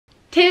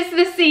'Tis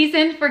the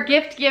season for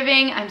gift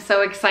giving. I'm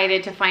so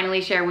excited to finally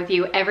share with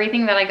you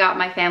everything that I got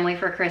my family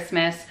for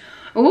Christmas.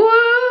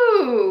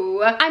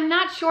 Ooh! I'm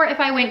not sure if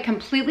I went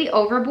completely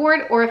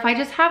overboard or if I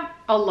just have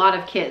a lot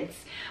of kids.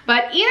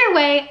 But either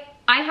way,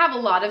 I have a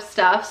lot of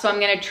stuff, so I'm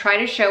gonna try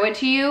to show it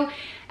to you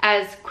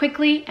as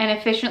quickly and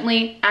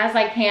efficiently as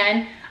I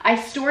can. I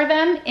store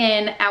them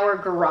in our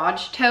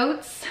garage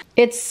totes.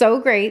 It's so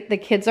great. The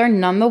kids are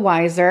none the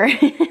wiser.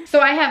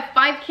 So I have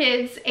 5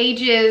 kids,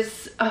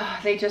 ages, oh,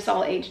 they just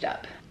all aged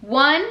up.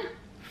 1,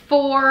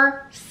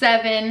 4,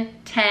 7,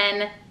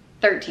 10,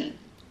 13.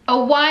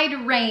 A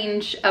wide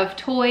range of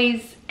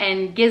toys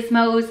and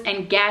gizmos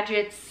and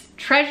gadgets,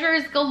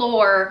 treasures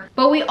galore,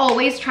 but we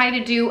always try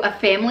to do a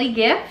family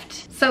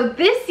gift. So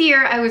this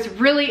year I was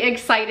really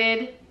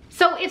excited.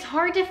 So it's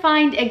hard to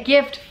find a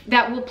gift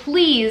that will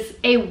please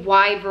a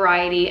wide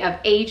variety of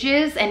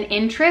ages and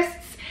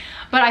interests,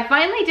 but I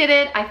finally did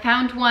it. I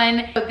found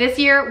one. This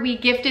year we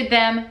gifted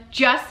them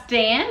Just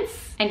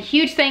Dance, and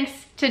huge thanks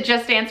to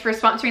Just Dance for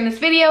sponsoring this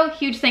video.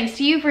 Huge thanks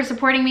to you for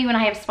supporting me when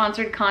I have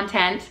sponsored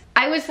content.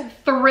 I was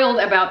thrilled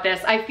about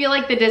this. I feel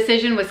like the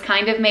decision was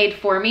kind of made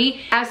for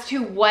me as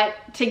to what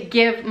to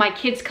give my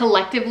kids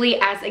collectively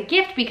as a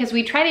gift, because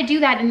we try to do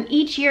that, and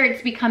each year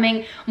it's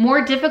becoming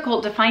more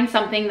difficult to find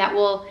something that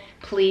will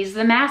please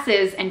the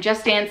masses, and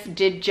Just Dance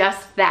did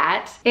just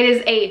that. It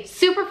is a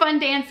super fun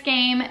dance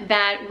game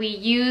that we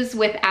use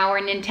with our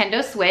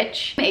Nintendo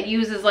Switch. It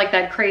uses like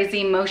that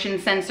crazy motion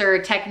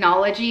sensor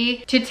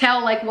technology to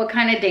tell like what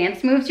kind of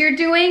dance moves you're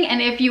doing,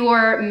 and if you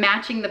are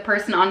matching the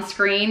person on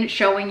screen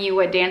showing you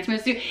what dance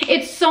moves do.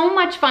 It's so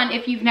much fun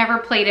if you've never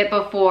played it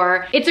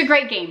before. It's a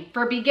great game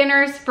for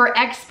beginners, for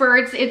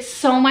experts. It's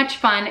so much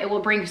fun. It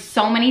will bring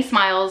so many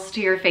smiles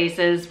to your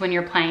faces when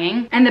you're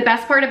playing. And the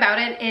best part about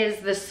it is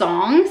the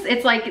songs.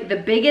 It's like the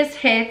biggest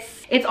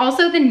hits. It's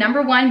also the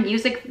 #1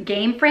 music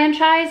game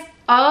franchise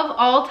of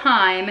all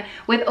time,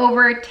 with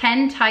over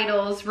 10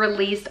 titles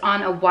released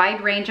on a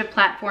wide range of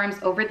platforms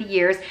over the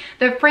years.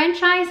 The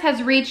franchise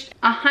has reached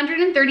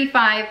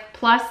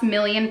 135+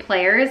 million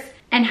players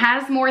and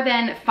has more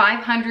than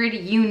 500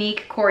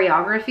 unique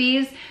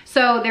choreographies.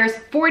 So there's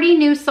 40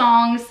 new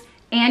songs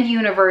and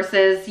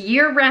universes,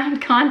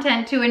 year-round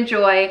content to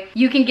enjoy.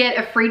 You can get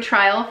a free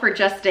trial for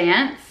Just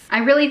Dance. I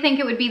really think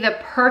it would be the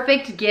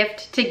perfect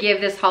gift to give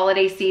this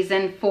holiday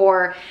season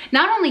for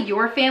not only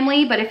your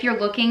family, but if you're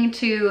looking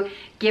to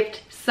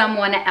gift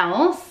someone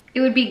else.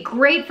 It would be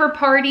great for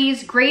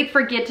parties, great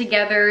for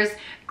get-togethers,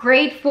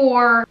 great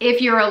for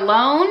if you're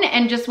alone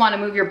and just want to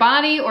move your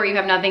body, or you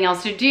have nothing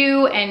else to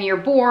do and you're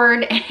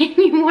bored and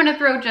you want to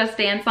throw Just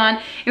Dance on.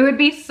 It would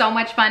be so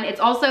much fun. It's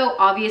also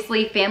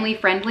obviously family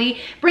friendly,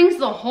 brings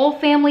the whole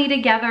family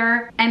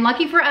together. And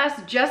lucky for us,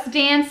 Just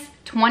Dance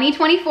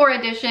 2024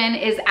 edition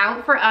is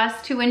out for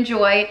us to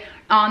enjoy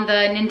on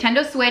the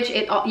Nintendo Switch.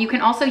 You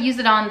can also use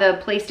it on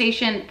the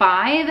PlayStation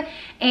 5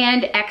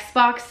 and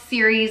Xbox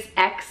Series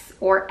X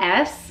or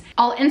S.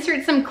 I'll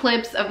insert some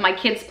clips of my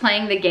kids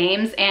playing the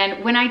games,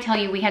 and when I tell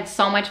you we had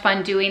so much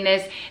fun doing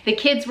this, the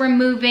kids were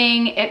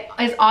moving. It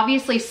is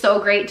obviously so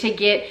great to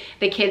get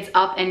the kids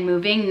up and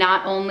moving.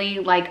 Not only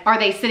like are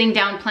they sitting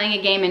down playing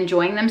a game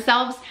enjoying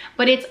themselves,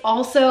 but it's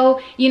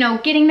also, you know,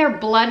 getting their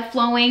blood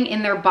flowing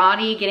in their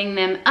body, getting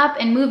them up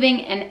and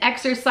moving and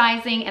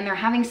exercising, and they're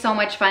having so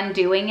much fun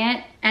doing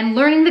it. And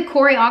learning the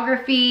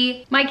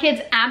choreography, my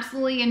kids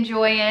absolutely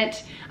enjoy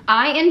it.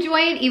 I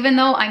enjoy it even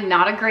though I'm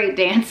not a great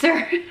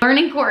dancer.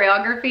 Learning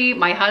choreography,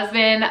 my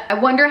husband, I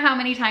wonder how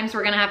many times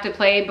we're gonna have to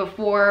play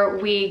before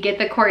we get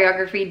the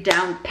choreography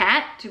down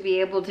pat to be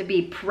able to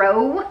be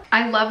pro.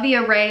 I love the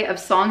array of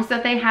songs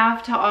that they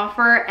have to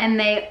offer, and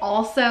they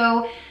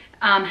also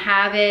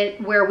have it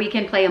where we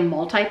can play a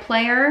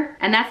multiplayer,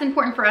 and that's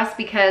important for us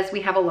because we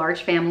have a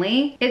large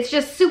family. It's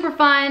just super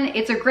fun.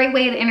 It's a great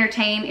way to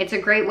entertain. It's a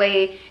great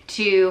way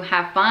to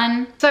have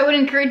fun. So I would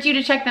encourage you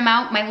to check them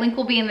out. My link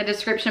will be in the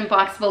description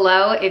box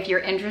below if you're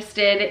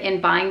interested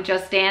in buying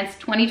Just Dance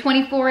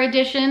 2024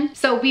 edition.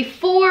 So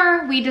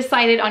before we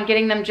decided on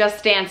getting them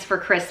Just Dance for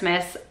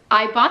Christmas,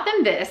 I bought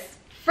them this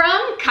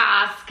from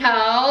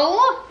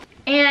Costco,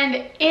 and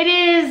it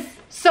is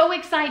so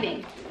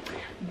exciting.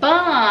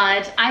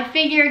 But I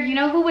figured, you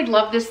know who would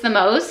love this the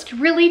most?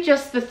 Really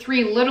just the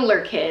 3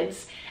 littler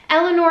kids.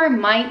 Eleanor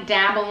might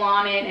dabble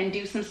on it and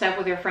do some stuff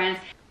with her friends.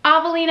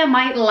 Avelina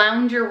might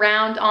lounge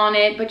around on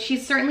it, but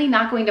she's certainly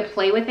not going to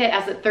play with it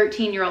as a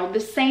 13-year-old the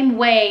same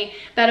way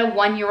that a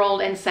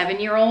 1-year-old and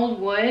 7-year-old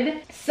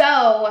would.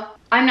 So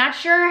I'm not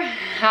sure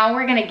how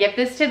we're gonna give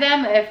this to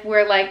them. If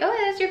we're like, oh,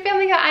 that's your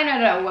family guy. I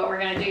don't know what we're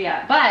gonna do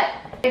yet, but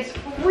it's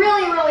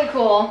really, really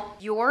cool.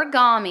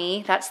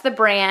 Youragami, that's the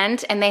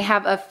brand, and they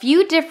have a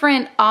few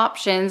different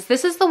options.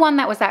 This is the one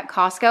that was at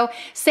Costco.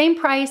 Same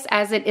price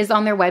as it is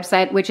on their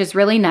website, which is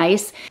really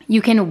nice.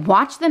 You can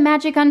watch the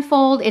magic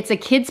unfold. It's a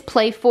kid's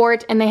play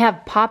fort, and they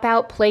have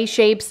pop-out play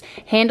shapes,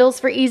 handles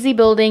for easy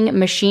building,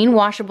 machine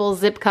washable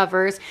zip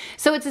covers.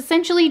 So it's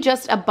essentially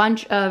just a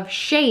bunch of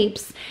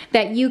shapes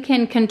that you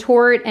can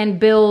contort and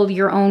build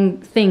your own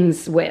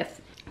things with.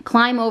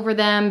 climb over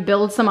them,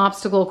 build some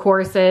obstacle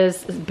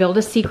courses, build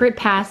a secret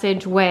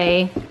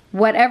passageway.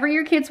 Whatever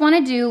your kids want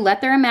to do,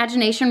 let their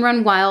imagination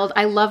run wild.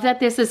 I love that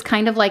this is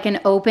kind of like an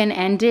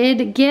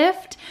open-ended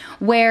gift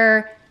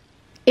where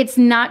it's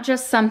not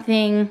just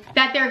something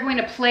that they're going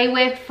to play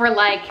with for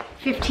like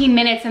 15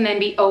 minutes and then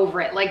be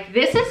over it. Like,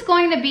 this is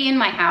going to be in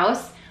my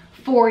house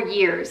for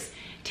years.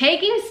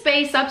 Taking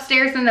space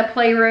upstairs in the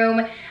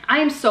playroom. I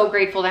am so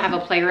grateful to have a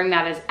playroom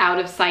that is out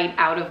of sight,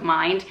 out of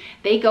mind.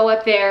 They go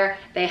up there,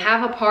 they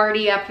have a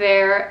party up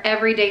there,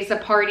 every day's a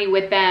party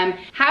with them,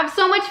 have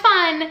so much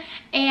fun,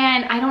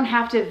 and I don't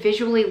have to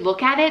visually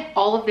look at it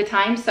all of the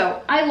time,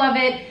 so I love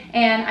it,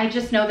 and I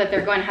just know that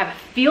they're going to have a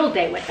field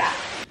day with that.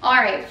 All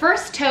right,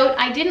 first tote.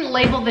 I didn't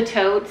label the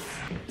totes,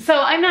 so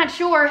I'm not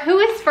sure who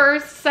is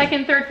first,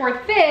 second, third,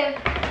 fourth, fifth.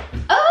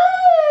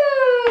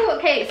 Oh,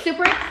 okay,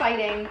 super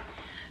exciting.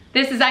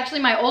 This is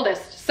actually my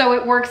oldest, so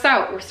it works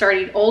out. We're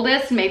starting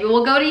oldest, maybe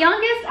we'll go to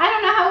youngest. I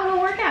don't know how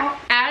it'll work out.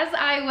 As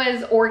I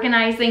was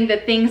organizing the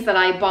things that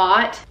I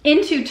bought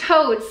into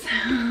totes,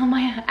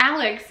 my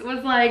Alex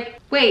was like,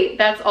 wait,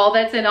 that's all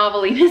that's in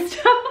Avelina's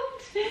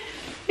tote?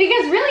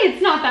 Because really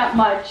it's not that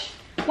much.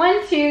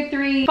 1, 2,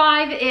 3,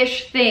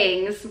 5-ish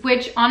things,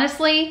 which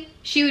honestly,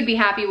 she would be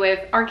happy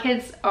with. Our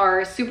kids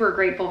are super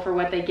grateful for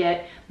what they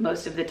get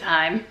most of the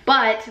time.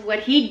 But what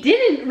he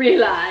didn't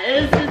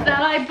realize is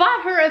that I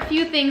bought her a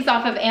few things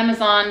off of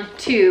Amazon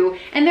too.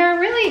 And there are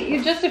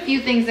really just a few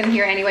things in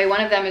here anyway.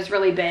 One of them is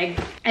really big.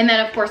 And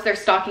then of course there's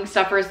stocking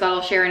stuffers that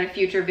I'll share in a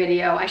future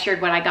video. I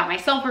shared what I got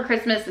myself for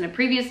Christmas in a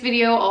previous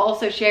video. I'll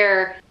also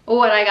share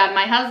what I got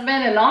my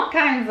husband and all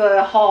kinds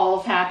of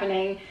hauls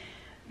happening.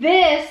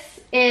 This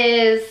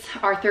is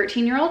our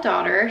 13-year-old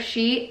daughter.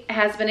 She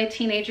has been a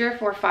teenager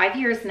for 5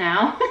 years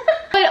now.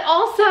 But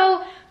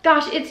also,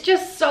 gosh, it's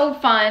just so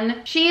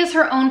fun. She is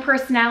her own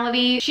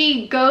personality.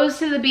 She goes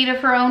to the beat of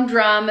her own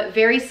drum,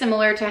 very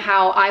similar to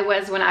how I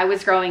was when I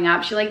was growing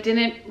up. She like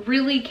didn't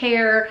really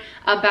care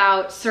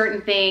about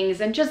certain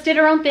things and just did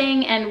her own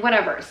thing and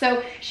whatever.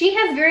 So she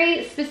has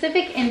very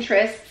specific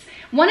interests.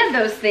 One of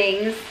those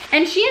things,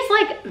 and she is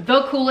like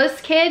the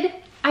coolest kid.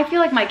 I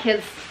feel like my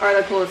kids are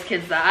the coolest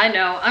kids that I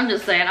know. I'm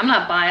just saying, I'm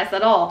not biased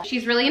at all.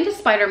 She's really into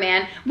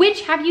Spider-Man,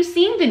 which, have you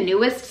seen the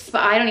newest,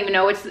 I don't even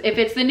know if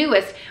it's the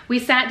newest. We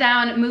sat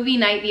down movie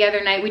night the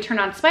other night, we turned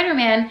on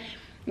Spider-Man.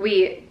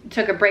 We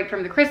took a break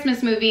from the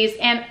Christmas movies,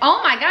 and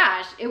oh my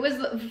gosh, it was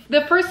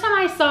the first time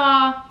I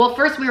saw, well,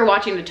 first we were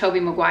watching the Tobey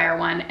Maguire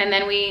one, and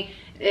then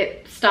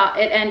it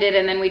ended,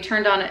 and then we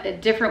turned on a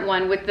different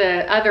one with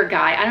the other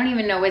guy. I don't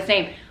even know his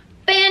name.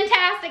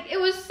 Fantastic. It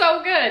was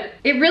so good.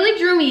 It really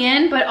drew me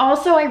in, but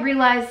also I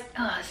realized,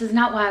 oh, this is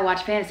not why I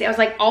watch fantasy. I was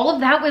like, all of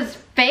that was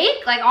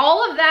fake? Like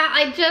all of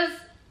that,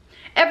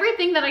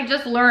 everything that I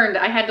just learned,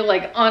 I had to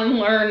like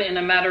unlearn in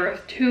a matter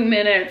of 2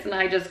 minutes, and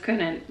I just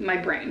couldn't, my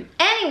brain.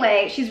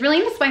 Anyway, she's really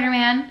into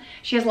Spider-Man.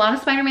 She has a lot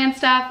of Spider-Man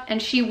stuff,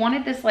 and she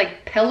wanted this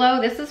like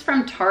pillow. This is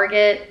from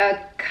Target, a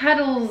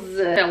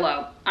Cuddlez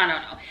pillow. I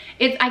don't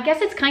know. I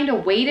guess it's kind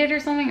of weighted or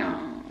something. I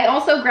don't know. I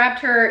also grabbed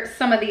her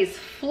some of these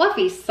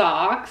fluffy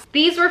socks.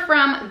 These were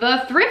from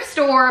the thrift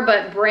store,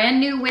 but brand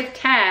new with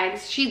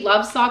tags. She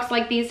loves socks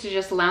like these to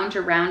just lounge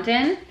around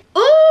in.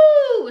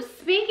 Ooh,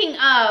 speaking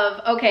of,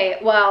 okay,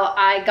 well,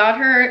 I got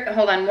her,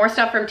 hold on, more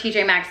stuff from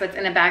TJ Maxx that's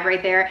in a bag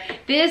right there.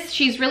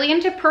 She's really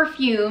into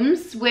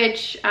perfumes,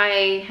 which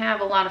I have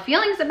a lot of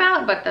feelings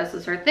about, but this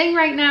is her thing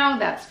right now,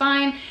 that's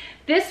fine.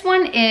 This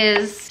one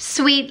is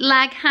Sweet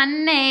Like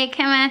Honey,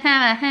 come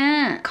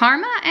on,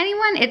 Karma,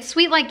 anyone? It's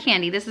Sweet Like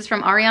Candy. This is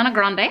from Ariana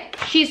Grande.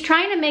 She's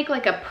trying to make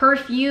like a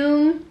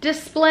perfume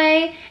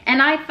display,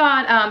 and I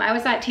thought, I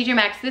was at TJ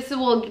Maxx, this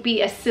will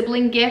be a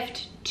sibling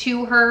gift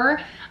to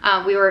her.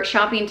 We were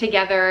shopping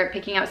together,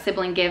 picking out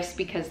sibling gifts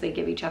because they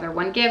give each other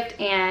one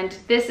gift, and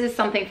this is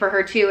something for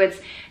her too.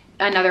 It's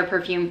another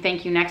perfume,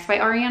 Thank You Next by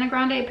Ariana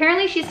Grande.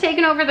 Apparently she's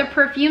taken over the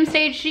perfume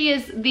stage. She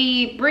is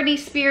the Britney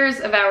Spears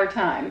of our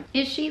time.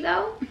 Is she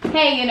though?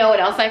 Hey, you know what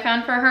else I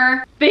found for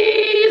her?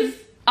 These!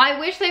 I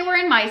wish they were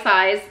in my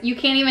size. You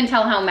can't even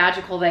tell how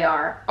magical they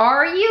are.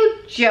 Are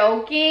you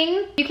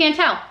joking? You can't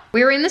tell.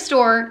 We were in the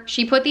store,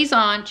 she put these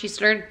on, she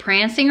started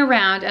prancing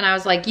around, and I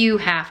was like, you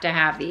have to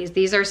have these.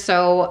 These are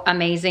so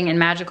amazing and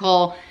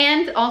magical,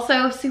 and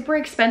also super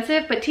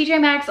expensive, but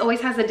TJ Maxx always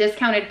has a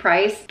discounted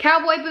price.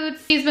 Cowboy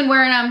boots, she's been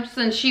wearing them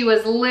since she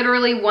was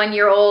literally 1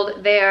 year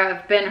old. They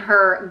have been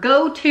her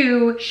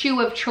go-to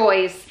shoe of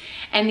choice,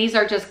 and these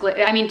are just,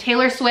 I mean,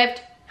 Taylor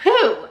Swift,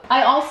 who?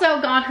 I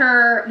also got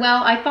her,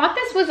 well, I thought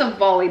this was a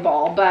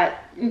volleyball, but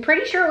I'm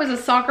pretty sure it was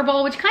a soccer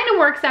ball, which kind of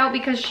works out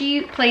because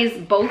she plays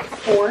both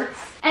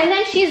sports. And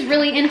then she's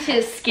really into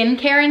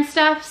skincare and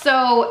stuff.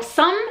 So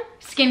some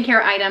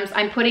skincare items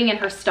I'm putting in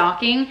her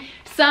stocking.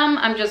 Some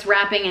I'm just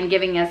wrapping and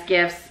giving as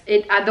gifts.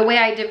 The way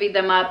I divvied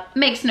them up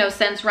makes no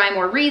sense, rhyme,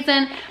 or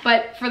reason.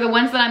 But for the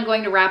ones that I'm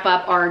going to wrap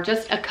up are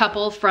just a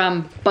couple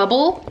from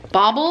Bubble,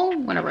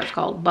 whatever it's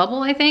called,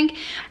 Bubble, I think.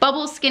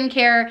 Bubble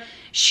Skincare.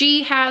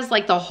 She has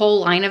like the whole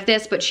line of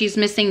this, but she's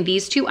missing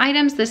these two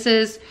items. This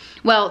is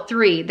Well,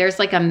 3. There's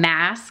like a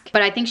mask,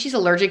 but I think she's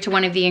allergic to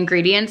one of the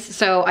ingredients.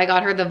 So I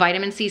got her the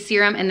vitamin C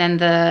serum and then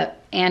the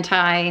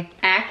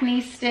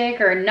anti-acne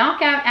stick or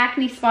knockout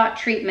acne spot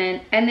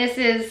treatment. And this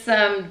is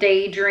some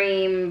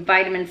Daydream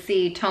vitamin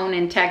C tone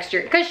and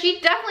texture, because she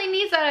definitely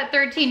needs that at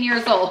 13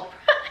 years old.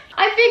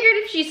 I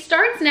figured if she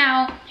starts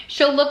now,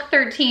 she'll look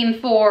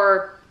 13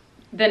 for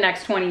the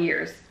next 20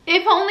 years.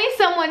 If only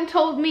someone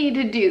told me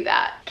to do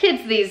that.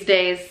 Kids these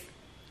days,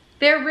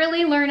 they're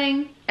really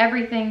learning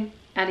everything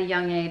at a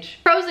young age.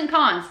 Pros and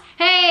cons.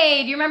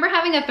 Hey, do you remember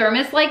having a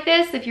thermos like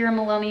this? If you're a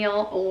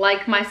millennial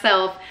like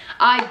myself,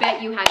 I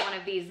bet you had one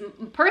of these.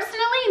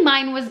 Personally,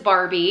 mine was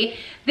Barbie.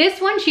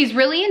 This one, she's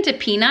really into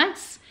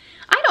peanuts.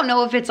 I don't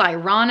know if it's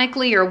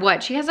ironically or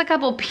what. She has a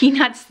couple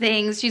peanuts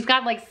things. She's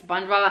got like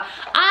SpongeBob.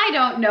 I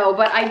don't know,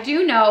 but I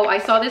do know I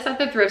saw this at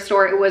the thrift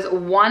store. It was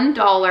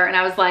 $1 and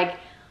I was like,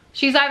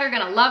 she's either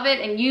gonna love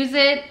it and use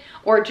it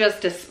or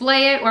just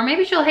display it, or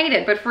maybe she'll hate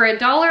it, but for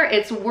 $1,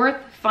 it's worth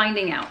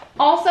finding out.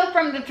 Also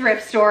from the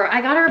thrift store,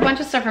 I got her a bunch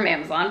of stuff from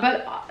Amazon,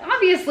 but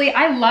obviously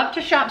I love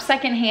to shop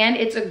secondhand.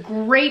 It's a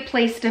great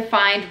place to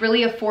find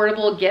really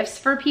affordable gifts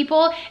for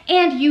people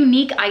and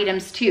unique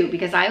items too,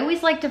 because I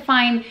always like to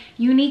find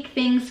unique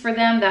things for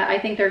them that I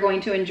think they're going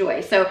to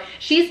enjoy. So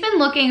she's been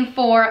looking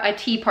for a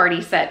tea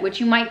party set, which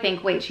you might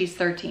think, wait, she's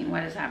 13,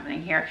 what is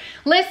happening here?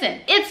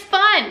 Listen, it's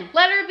fun,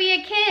 let her be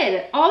a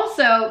kid.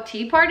 Also,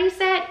 tea party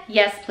set,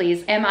 yes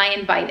please, am I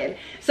invited?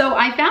 So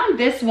I found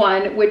this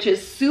one, which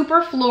is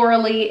super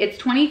florally. It's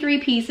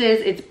 23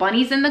 pieces, it's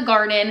bunnies in the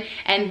garden,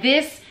 and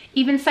this,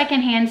 even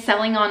secondhand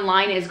selling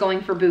online, is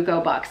going for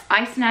buco bucks.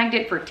 I snagged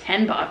it for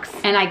 10 bucks.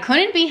 And I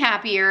couldn't be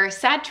happier.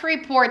 Sad to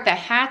report, the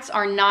hats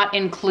are not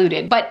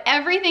included, but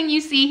everything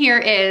you see here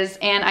is,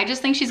 and I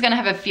just think she's gonna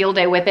have a field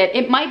day with it.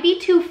 It might be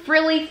too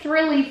thrilly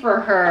for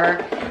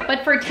her,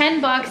 but for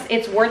 10 bucks,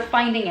 it's worth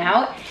finding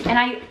out. And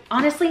I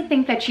honestly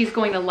think that she's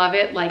going to love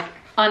it, like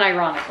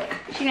unironically.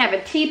 She can have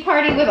a tea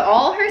party with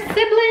all her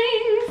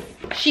siblings.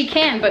 She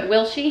can, but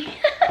will she?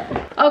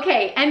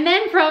 Okay, and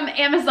then from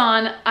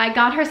Amazon, I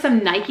got her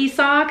some Nike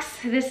socks.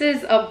 This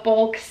is a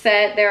bulk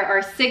set. There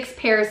are 6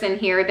 pairs in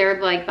here. They're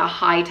like the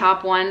high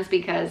top ones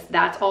because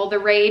that's all the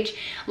rage.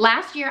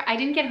 Last year, I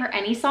didn't get her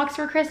any socks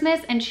for Christmas,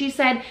 and she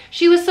said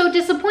she was so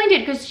disappointed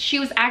because she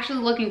was actually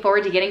looking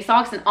forward to getting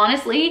socks, and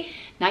honestly,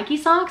 Nike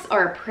socks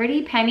are a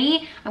pretty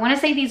penny. I wanna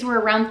say these were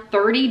around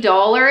 $30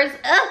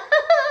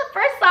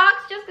 for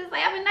socks just because they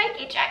have a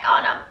Nike check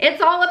on them.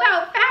 It's all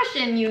about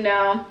fashion, you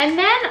know. And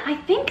then I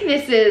think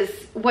this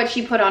is what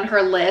she put on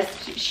her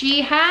list. She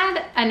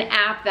had an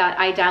app that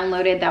I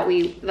downloaded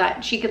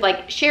that she could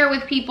like share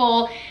with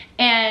people,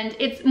 and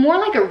it's more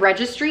like a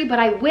registry, but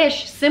I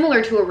wish,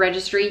 similar to a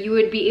registry, you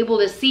would be able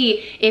to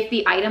see if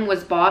the item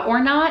was bought or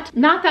not.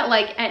 Not that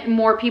like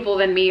more people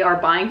than me are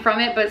buying from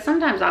it, but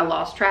sometimes I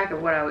lost track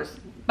of what I was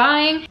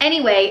buying.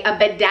 Anyway, a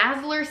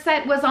Bedazaler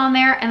set was on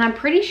there, and I'm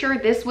pretty sure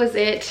this was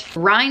it.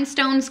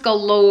 Rhinestones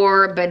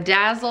galore,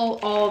 bedazzle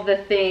all the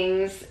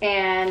things,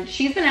 and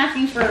she's been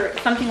asking for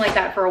something like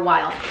that for a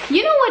while.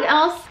 You know what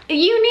else? A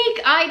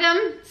unique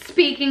item,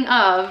 speaking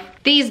of,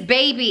 these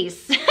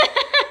babies.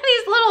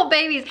 These little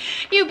babies.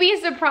 You'd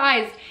be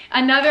surprised.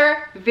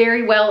 Another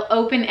very well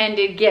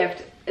open-ended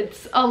gift.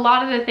 It's a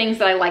lot of the things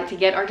that I like to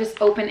get are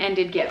just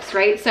open-ended gifts,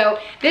 right? So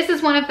this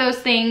is one of those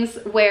things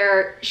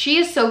where she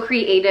is so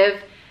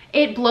creative.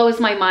 It blows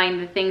my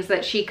mind, the things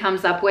that she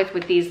comes up with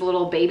these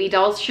little baby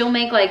dolls. She'll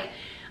make like,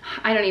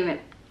 I don't even,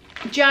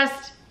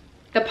 just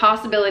the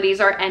possibilities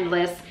are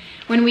endless.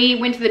 When we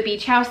went to the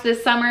beach house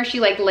this summer,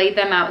 she like laid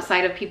them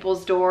outside of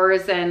people's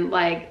doors and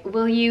like,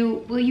 will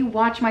you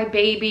watch my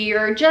baby,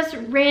 or just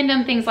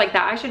random things like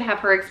that. I should have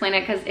her explain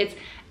it because it's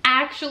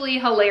actually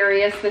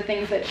hilarious, the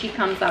things that she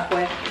comes up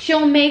with.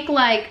 She'll make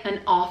like an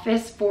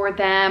office for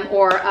them,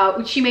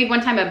 or she made one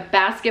time a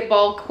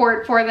basketball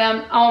court for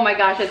them. Oh my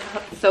gosh,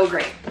 it's so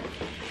great.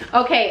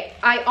 Okay,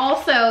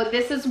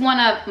 this is one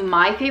of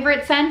my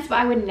favorite scents, but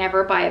I would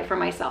never buy it for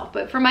myself.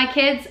 But for my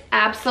kids,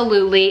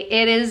 absolutely.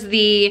 It is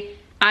the,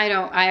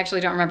 I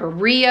actually don't remember,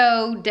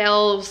 Rio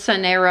del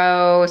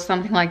Janeiro,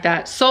 something like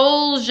that.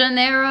 Sol De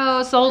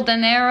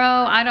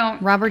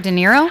Niro, Robert De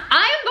Niro?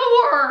 I'm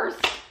the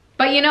worst.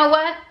 But you know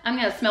what? I'm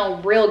gonna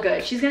smell real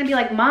good. She's gonna be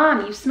like,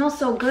 Mom, you smell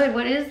so good.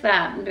 What is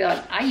that? And be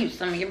like, I use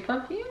some of your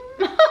perfume.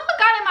 Got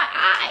in my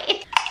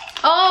eye.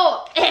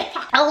 Oh,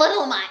 a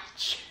little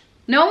much.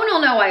 No one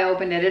will know I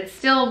opened it. It's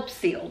still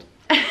sealed.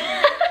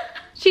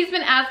 She's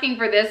been asking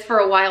for this for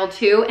a while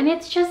too, and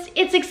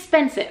it's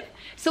expensive.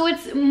 So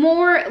it's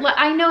more,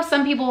 I know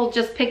some people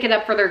just pick it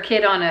up for their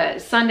kid on a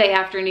Sunday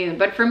afternoon,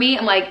 but for me,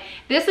 I'm like,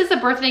 this is a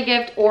birthday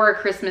gift or a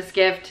Christmas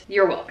gift.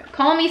 You're welcome.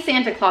 Call me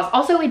Santa Claus.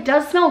 Also, it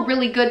does smell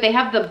really good. They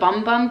have the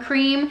Bum Bum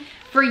cream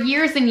for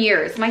years and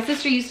years. My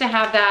sister used to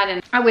have that,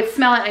 and I would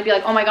smell it and I'd be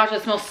like, oh my gosh,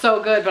 it smells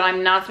so good, but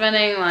I'm not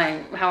spending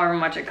like however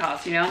much it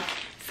costs, you know?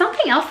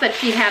 Something else that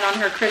she had on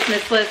her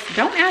Christmas list,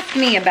 don't ask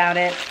me about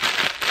it.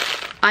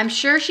 I'm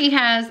sure she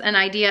has an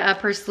idea up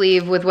her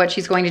sleeve with what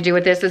she's going to do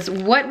with this. Is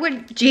what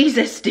would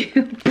Jesus do?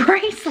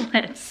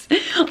 Bracelets,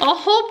 a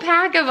whole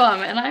pack of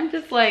them. And I'm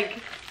just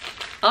like,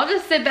 I'll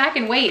just sit back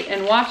and wait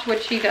and watch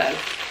what she does.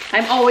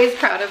 I'm always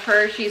proud of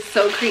her. She's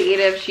so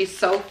creative. She's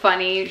so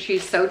funny.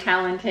 She's so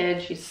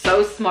talented. She's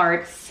so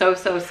smart. So.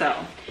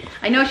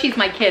 I know she's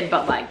my kid,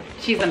 but like,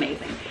 she's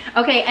amazing.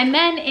 Okay, and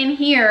then in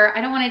here,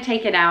 I don't want to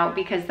take it out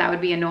because that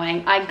would be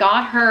annoying. I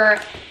got her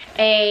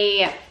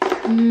a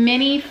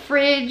mini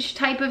fridge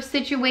type of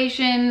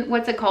situation.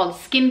 What's it called?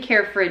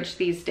 Skincare fridge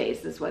these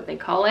days is what they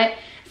call it.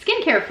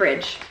 Skincare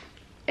fridge.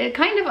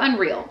 Kind of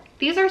unreal.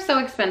 These are so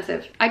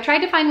expensive. I tried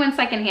to find one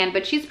secondhand,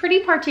 but she's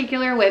pretty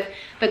particular with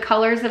the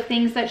colors of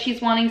things that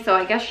she's wanting. So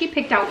I guess she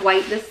picked out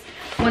white. This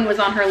one was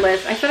on her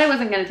list. I said I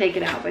wasn't gonna take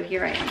it out, but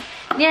here I am.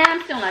 Yeah,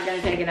 I'm still not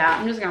gonna take it out.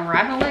 I'm just gonna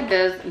wrap it like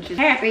this, and she's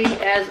happy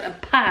as a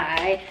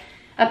pie.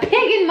 A pig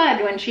in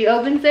mud when she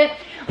opens it.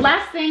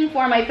 Last thing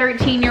for my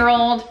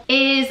 13-year-old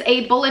is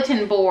a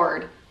bulletin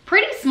board.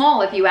 Pretty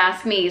small if you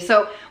ask me.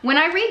 So when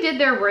I redid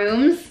their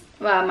rooms,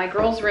 my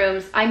girls'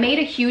 rooms, I made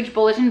a huge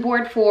bulletin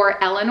board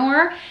for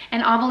Eleanor,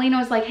 and Avelina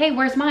was like, hey,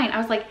 where's mine? I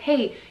was like,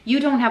 hey, you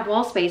don't have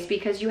wall space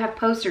because you have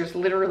posters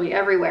literally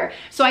everywhere.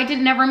 So I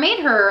never made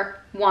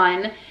her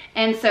one,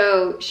 and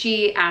so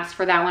she asked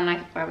for that one.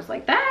 I was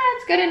like,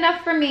 that's good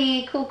enough for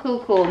me.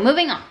 Cool.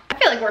 Moving on. I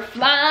feel like we're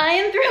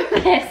flying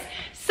through this.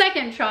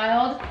 Second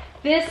child.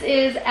 This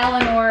is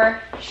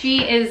Eleanor.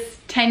 She is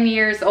 10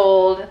 years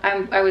old.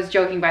 I was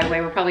joking, by the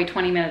way. We're probably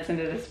 20 minutes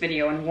into this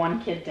video and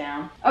one kid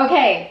down.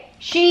 Okay,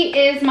 she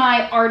is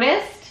my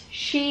artist.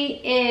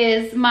 She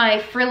is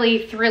my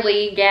frilly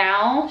thrilly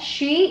gal.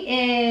 She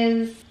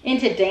is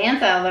into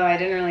dance, although I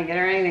didn't really get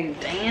her anything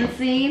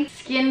dancey.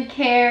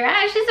 Skincare.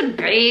 She's a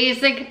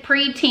basic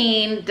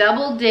preteen,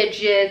 double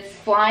digits,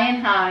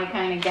 flying high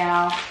kind of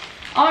gal.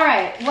 All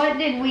right, what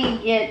did we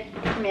get,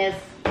 Miss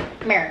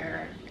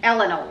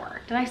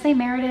Eleanor? Did I say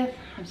Meredith?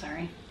 I'm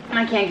sorry.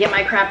 I can't get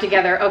my crap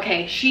together.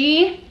 Okay,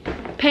 she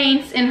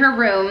paints in her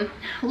room.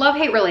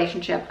 Love-hate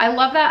relationship. I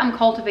love that I'm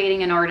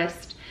cultivating an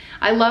artist.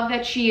 I love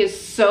that she is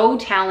so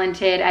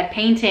talented at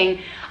painting.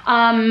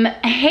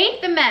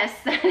 Hate the mess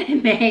that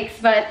it makes,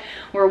 but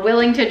we're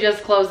willing to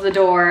just close the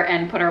door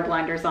and put our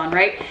blinders on,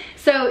 right?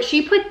 So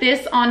she put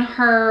this on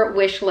her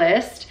wish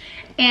list,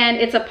 and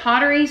it's a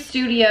pottery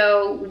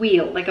studio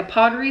wheel, like a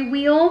pottery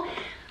wheel.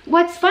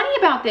 What's funny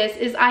about this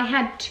is I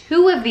had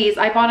 2 of these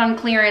I bought on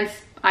clearance,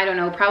 I don't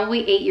know,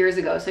 probably 8 years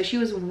ago. So she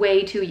was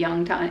way too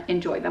young to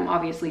enjoy them,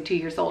 obviously 2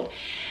 years old.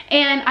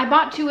 And I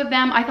bought 2 of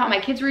them. I thought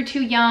my kids were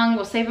too young.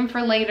 We'll save them for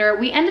later.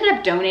 We ended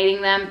up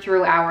donating them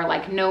through our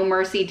like no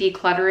mercy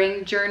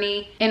decluttering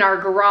journey in our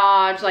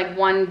garage, like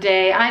one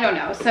day, I don't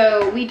know.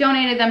 So we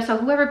donated them. So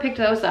whoever picked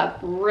those up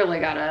really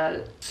got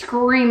a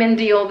screaming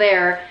deal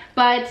there.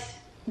 But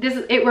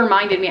it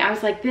reminded me, I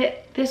was like,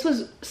 this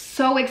was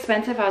so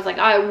expensive. I was like,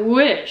 I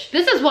wish.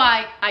 This is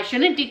why I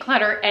shouldn't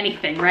declutter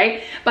anything,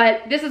 right?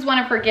 But this is one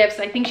of her gifts.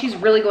 I think she's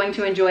really going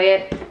to enjoy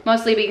it,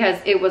 mostly because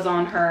it was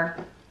on her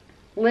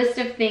list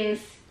of things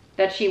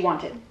that she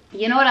wanted.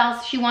 You know what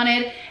else she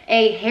wanted?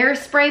 A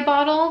hairspray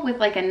bottle with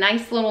like a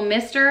nice little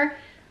mister.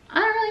 I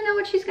don't really know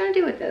what she's gonna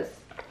do with this.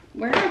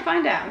 We're gonna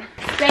find out.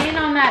 Staying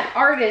on that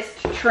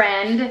artist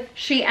trend,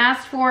 she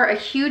asked for a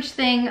huge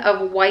thing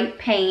of white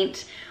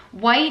paint.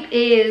 White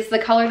is the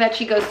color that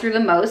she goes through the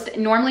most.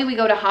 Normally we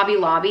go to Hobby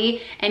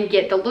Lobby and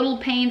get the little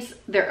paints,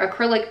 they're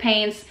acrylic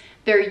paints.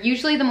 They're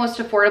usually the most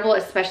affordable,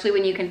 especially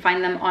when you can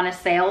find them on a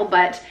sale,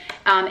 but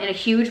in a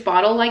huge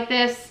bottle like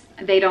this,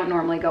 they don't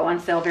normally go on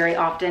sale very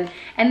often.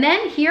 And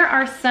then here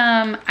are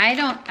some, I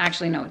don't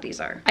actually know what these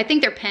are. I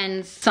think they're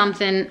pens,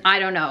 something, I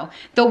don't know.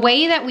 The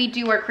way that we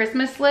do our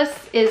Christmas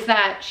lists is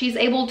that she's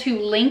able to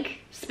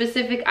link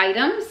specific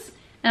items.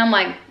 And I'm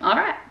like, all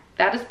right,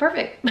 that is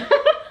perfect.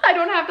 I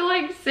don't have to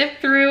like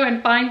sift through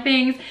and find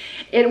things.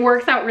 It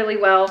works out really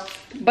well.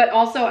 But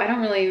also, I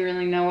don't really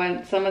know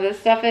what some of this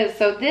stuff is.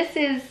 So this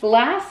is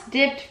Glass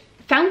Dipped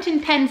Fountain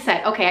Pen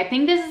Set. Okay, I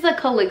think this is a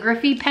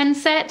calligraphy pen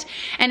set.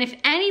 And if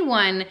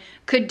anyone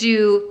could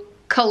do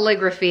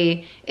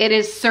calligraphy, it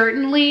is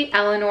certainly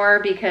Eleanor,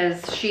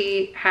 because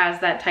she has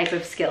that type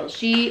of skill.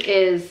 She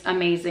is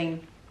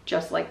amazing,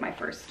 just like my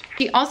first.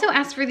 She also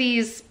asked for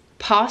these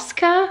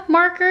Poscar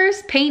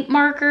markers, paint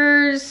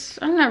markers.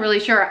 I'm not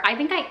really sure. I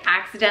think I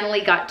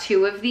accidentally got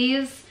 2 of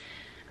these.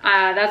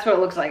 That's what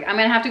it looks like. I'm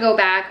gonna have to go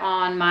back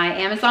on my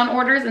Amazon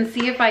orders and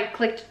see if I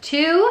clicked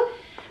 2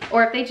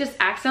 or if they just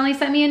accidentally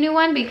sent me a new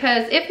one,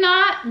 because if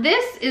not,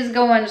 this is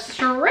going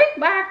straight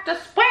back to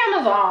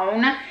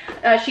Spamazon.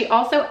 She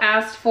also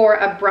asked for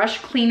a brush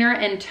cleaner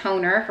and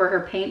toner for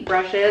her paint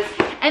brushes.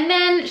 And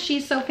then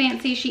she's so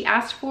fancy, she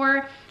asked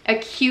for a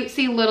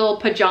cutesy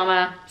little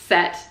pajama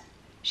set.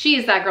 She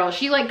is that girl.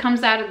 She like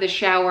comes out of the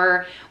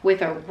shower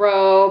with a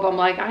robe. I'm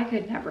like, I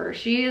could never.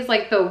 She is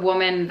like the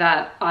woman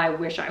that I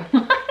wish I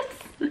was.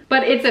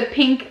 But it's a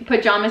pink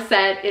pajama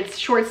set. It's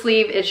short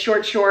sleeve, it's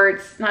short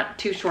shorts, not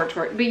too short,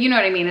 but you know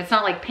what I mean. It's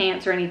not like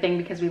pants or anything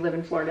because we live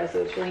in Florida,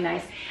 so it's really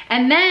nice.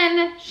 And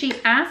then she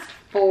asked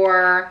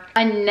for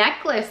a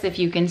necklace, if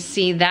you can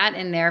see that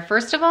in there.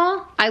 First of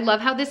all, I love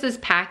how this is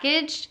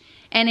packaged.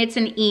 and it's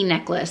an E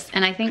necklace.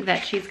 And I think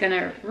that she's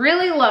gonna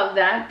really love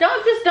that.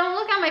 Don't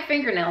look at my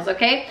fingernails,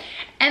 okay?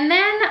 And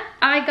then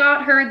I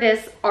got her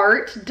this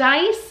art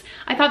dice.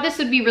 I thought this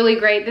would be really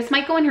great. This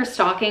might go in her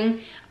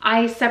stocking.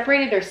 I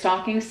separated their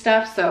stocking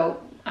stuff,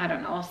 so I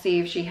don't know, I'll see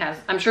if she has,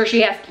 I'm sure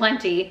she has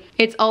plenty.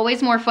 It's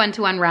always more fun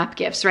to unwrap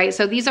gifts, right?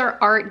 So these are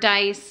art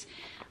dice.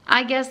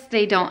 I guess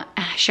they don't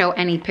show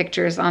any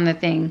pictures on the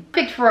thing.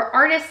 Picked for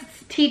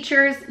artists,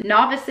 teachers,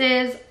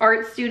 novices,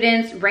 art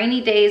students,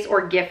 rainy days,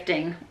 or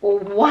gifting.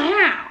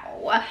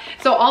 Wow.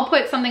 So I'll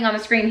put something on the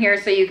screen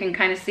here so you can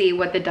kind of see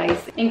what the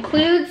dice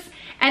includes.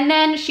 And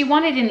then she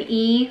wanted an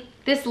E.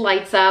 This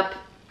lights up.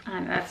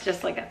 That's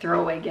just like a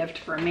throwaway gift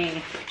for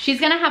me. She's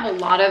gonna have a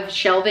lot of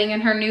shelving in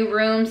her new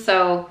room,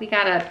 so we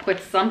gotta put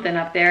something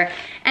up there.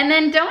 And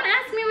then don't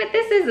ask me what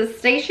this is, a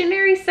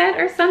stationery set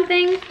or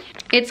something.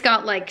 It's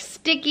got like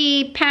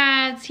sticky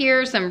pads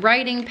here, some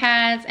writing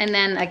pads, and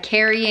then a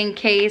carrying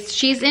case.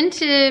 She's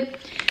into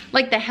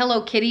like the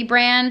Hello Kitty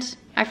brand.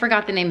 I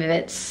forgot the name of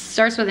it.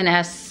 Starts with an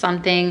S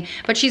something,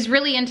 but she's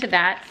really into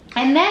that.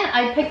 And then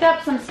I picked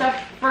up some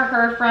stuff for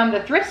her from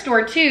the thrift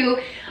store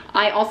too.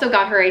 I also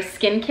got her a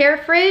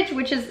skincare fridge,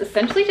 which is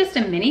essentially just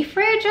a mini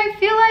fridge. I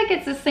feel like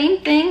it's the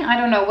same thing. I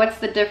don't know, what's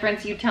the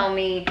difference? You tell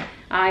me.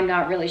 I'm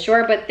not really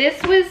sure, but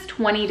this was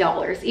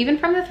 $20, even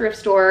from the thrift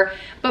store.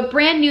 But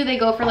brand new, they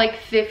go for like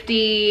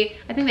 50.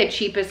 I think the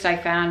cheapest I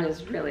found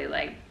is really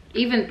like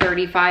even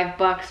 35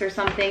 bucks or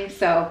something.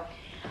 So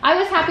I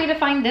was happy to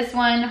find this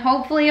one.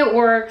 Hopefully it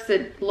works.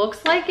 It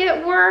looks like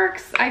it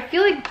works. I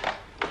feel like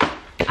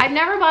I've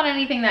never bought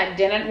anything that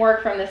didn't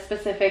work from this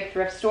specific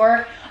thrift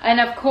store. And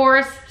of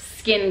course,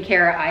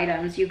 skincare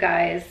items, you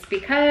guys,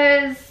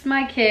 because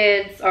my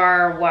kids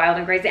are wild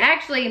and crazy.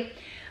 Actually,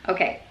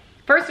 okay,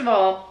 first of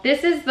all,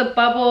 this is the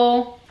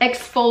bubble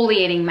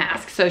exfoliating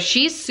mask. So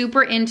she's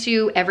super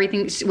into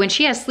everything. When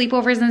she has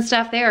sleepovers and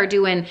stuff, they are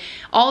doing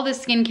all the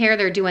skincare.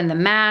 They're doing the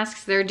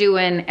masks. They're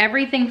doing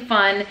everything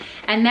fun.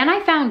 And then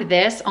I found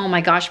this, oh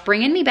my gosh,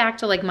 bringing me back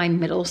to like my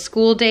middle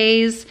school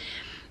days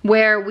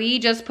where we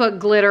just put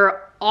glitter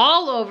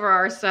all over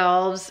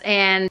ourselves.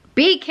 And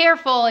be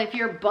careful if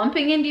you're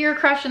bumping into your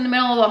crush in the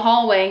middle of the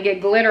hallway and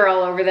get glitter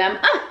all over them.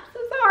 Oh, so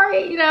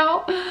sorry, you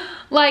know,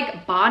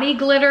 like body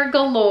glitter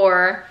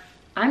galore.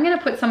 I'm gonna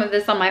put some of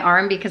this on my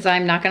arm because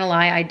I'm not gonna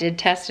lie, I did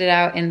test it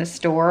out in the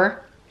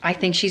store. I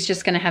think she's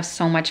just gonna have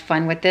so much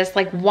fun with this.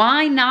 Like,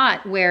 why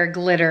not wear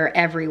glitter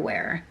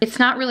everywhere? It's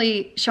not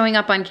really showing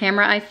up on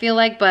camera, I feel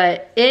like,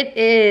 but it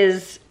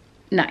is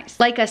nice.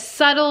 Like a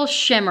subtle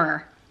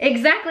shimmer.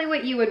 Exactly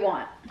what you would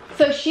want.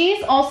 So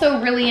she's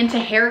also really into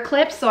hair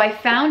clips. So I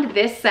found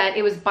this set.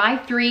 It was buy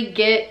 3,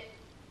 get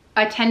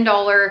a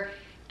 $10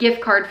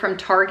 gift card from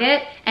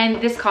Target. And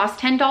this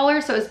cost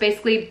 $10. So it was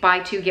basically buy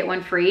 2, get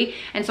 1 free.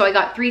 And so I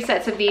got 3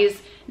 sets of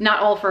these, not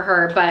all for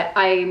her, but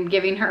I'm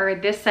giving her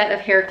this set of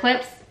hair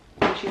clips.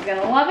 And she's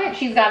gonna love it.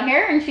 She's got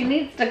hair and she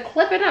needs to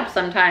clip it up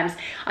sometimes.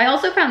 I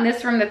also found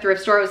this from the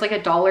thrift store. It was like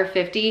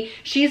 $1.50.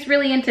 She's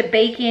really into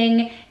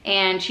baking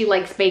and she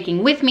likes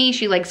baking with me.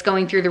 She likes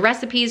going through the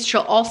recipes.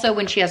 She'll also,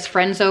 when she has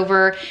friends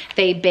over,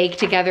 they bake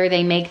together,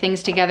 they make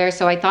things together.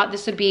 So I thought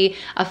this would be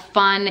a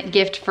fun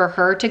gift for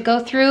her to go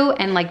through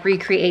and like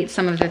recreate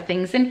some of the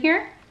things in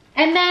here.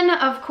 And then,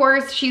 of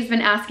course, she's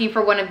been asking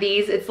for one of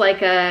these. It's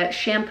like a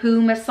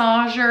shampoo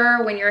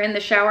massager when you're in the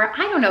shower.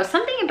 I don't know,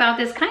 something about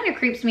this kind of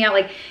creeps me out.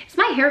 Like, is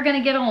my hair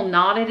gonna get all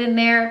knotted in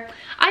there?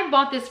 I've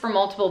bought this for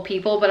multiple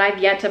people, but I've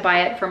yet to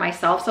buy it for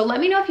myself. So let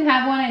me know if you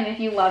have one and if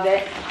you love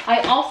it. I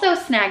also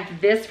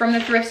snagged this from the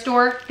thrift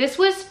store. This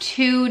was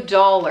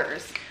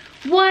 $2.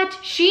 What?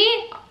 She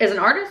is an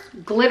artist,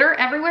 glitter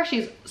everywhere.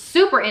 She's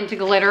super into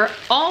glitter,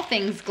 all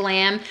things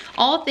glam,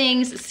 all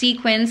things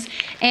sequins.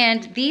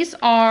 And these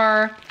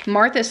are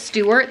Martha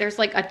Stewart. There's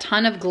like a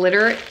ton of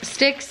glitter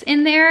sticks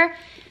in there.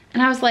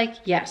 And I was like,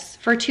 yes,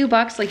 for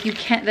 $2, like you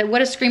can't,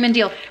 what a screaming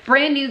deal.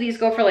 Brand new, these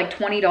go for like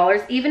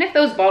 $20. Even if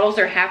those bottles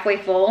are halfway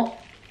full,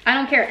 I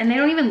don't care. And they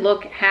don't even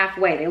look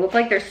halfway. They look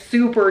like they're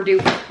super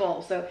duper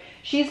full. So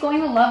she's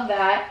going to love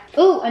that.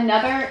 Ooh,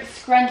 another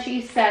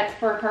scrunchie set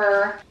for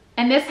her.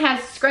 And this has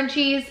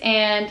scrunchies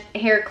and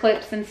hair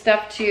clips and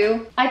stuff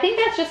too. I think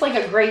that's just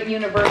like a great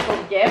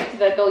universal gift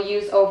that they'll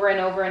use over and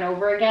over and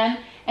over again.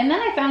 And then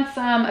I found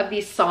some of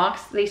these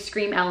socks. They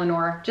scream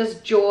Eleanor,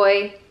 just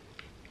joy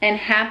and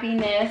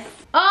happiness.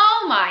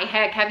 Oh my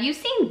heck, have you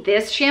seen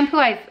this shampoo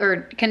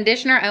or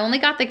conditioner? I only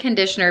got the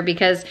conditioner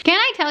because, can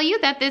I tell you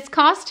that this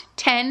cost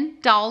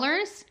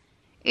 $10?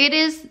 It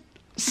is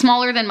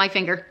smaller than my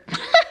finger.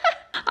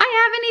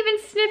 I haven't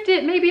even sniffed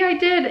it. Maybe I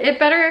did. It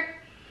better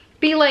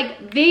be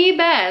like the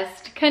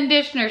best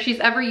conditioner she's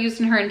ever used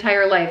in her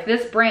entire life.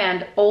 This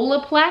brand,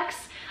 Olaplex,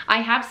 I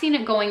have seen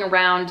it going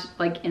around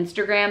like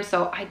Instagram,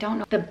 so I don't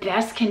know. The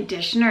best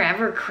conditioner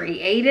ever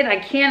created? I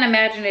can't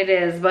imagine it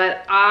is,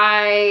 but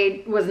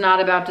I was not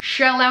about to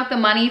shell out the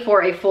money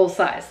for a full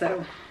size,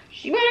 so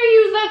she better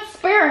use that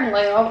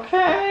sparingly,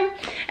 okay?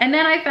 And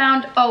then I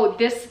found, oh,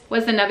 this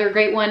was another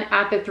great one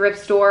at the thrift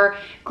store.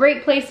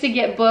 Great place to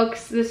get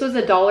books. This was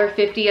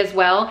 $1.50 as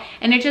well.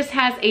 And it just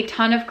has a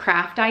ton of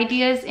craft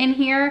ideas in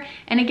here.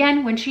 And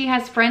again, when she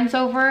has friends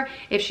over,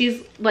 if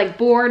she's like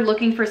bored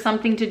looking for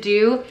something to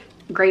do,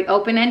 great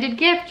open-ended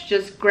gift.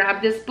 Just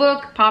grab this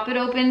book, pop it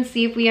open,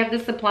 see if we have the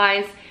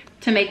supplies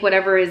to make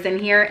whatever is in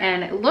here.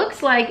 And it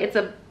looks like it's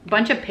a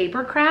bunch of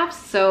paper crafts.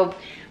 So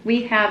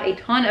we have a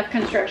ton of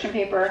construction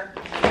paper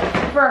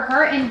for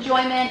her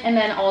enjoyment. And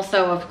then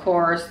also, of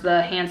course,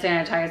 the hand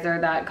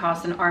sanitizer that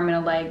costs an arm and a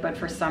leg, but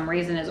for some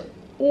reason is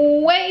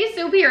way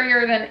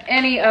superior than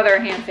any other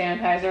hand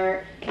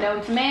sanitizer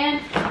known to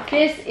man.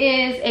 This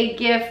is a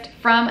gift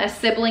from a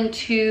sibling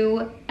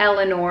to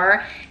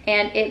Eleanor,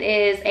 and it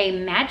is a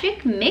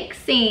Magic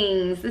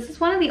Mixings. This is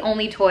one of the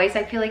only toys.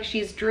 I feel like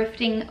she's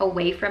drifting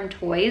away from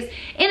toys.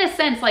 In a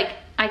sense, like,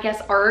 I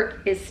guess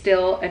art is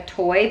still a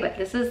toy, but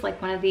this is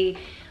like one of the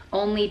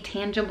only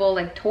tangible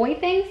like toy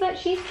things that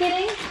she's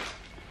getting.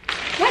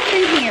 What's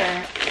in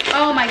here?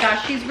 Oh my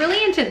gosh, she's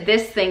really into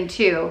this thing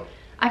too.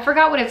 I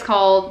forgot what it's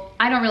called.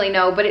 I don't really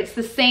know, but it's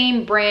the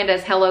same brand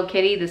as Hello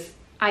Kitty. This,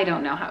 I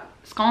don't know how,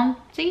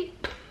 Sconsi?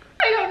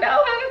 I don't know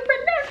how to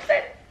pronounce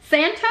it.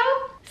 Santo?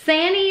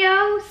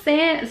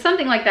 Sanio?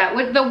 Something like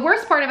that. The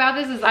worst part about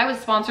this is I was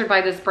sponsored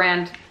by this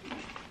brand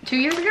 2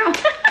 years ago.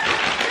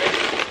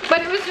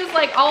 But it was just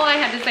like, all I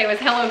had to say was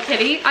Hello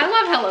Kitty. I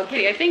love Hello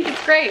Kitty, I think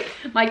it's great.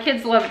 My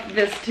kids love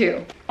this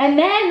too. And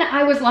then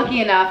I was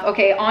lucky enough,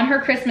 okay, on her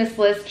Christmas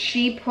list,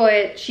 she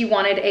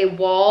wanted a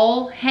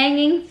wall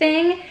hanging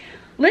thing.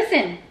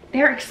 Listen,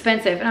 they're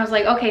expensive. And I was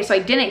like, okay, so I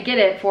didn't get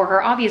it for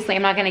her. Obviously,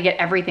 I'm not gonna get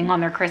everything on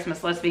their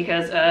Christmas list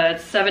because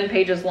it's 7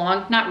 pages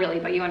long. Not really,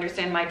 but you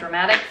understand my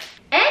dramatics.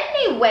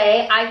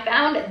 Anyway, I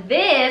found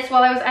this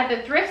while I was at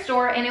the thrift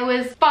store and it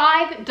was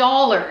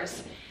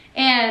 $5.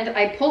 And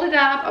I pulled it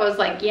up. I was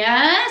like,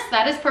 yes,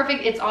 that is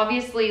perfect. It's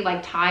obviously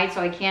like tied, so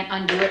I can't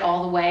undo it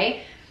all the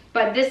way.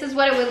 But this is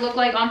what it would look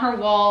like on her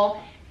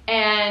wall.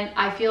 And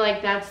I feel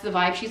like that's the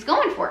vibe she's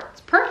going for.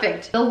 It's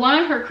perfect. The one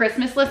on her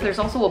Christmas list, there's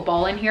also a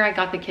ball in here. I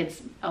got the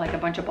kids like a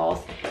bunch of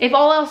balls. If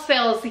all else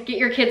fails, get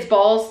your kids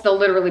balls. They'll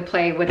literally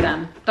play with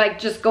them. Like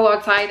just go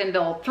outside and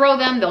they'll throw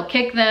them, they'll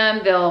kick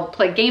them, they'll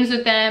play games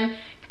with them.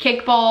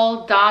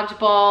 Kickball,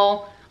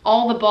 dodgeball,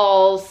 all the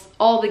balls,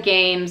 all the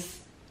games.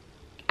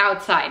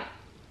 Outside,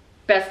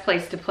 best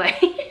place to play.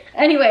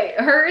 Anyway,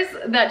 hers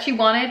that she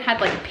wanted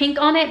had like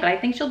pink on it, but I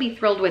think she'll be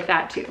thrilled with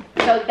that too.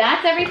 So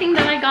that's everything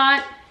that I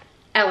got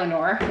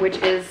Eleanor, which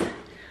is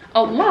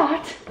a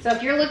lot. So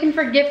if you're looking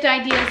for gift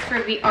ideas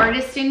for the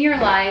artist in your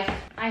life,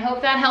 I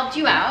hope that helped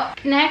you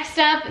out. Next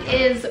up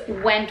is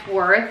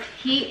Wentworth.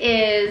 He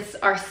is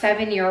our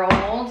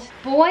 7-year-old.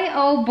 Boy,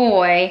 oh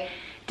boy,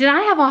 did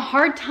I have a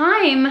hard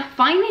time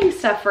finding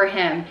stuff for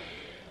him.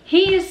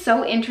 He is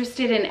so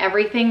interested in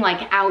everything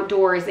like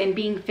outdoors and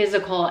being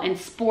physical and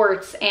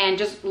sports and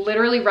just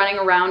literally running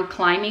around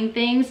climbing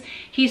things.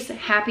 He's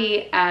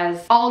happy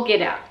as all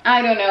get out.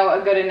 I don't know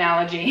a good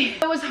analogy.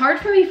 It was hard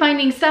for me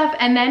finding stuff,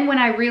 and then when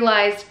I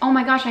realized, oh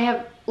my gosh, I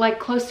have like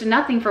close to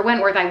nothing for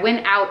Wentworth, I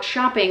went out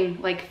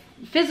shopping, like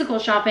physical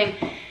shopping,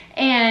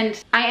 and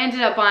I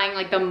ended up buying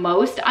like the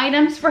most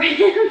items for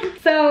him.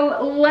 So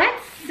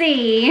let's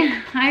see.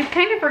 I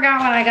kind of forgot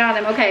what I got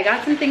him. Okay, I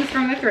got some things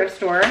from the thrift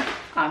store.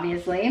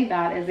 Obviously,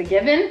 that is a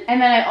given.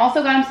 And then I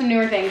also got him some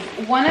newer things.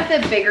 One of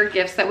the bigger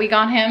gifts that we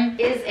got him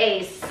is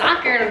a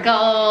soccer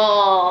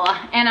goal.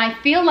 And I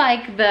feel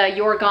like the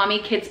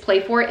Youragami Kids Play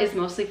For is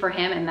mostly for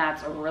him, and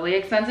that's a really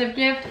expensive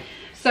gift.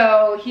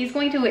 So he's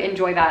going to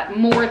enjoy that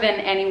more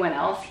than anyone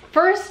else.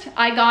 First,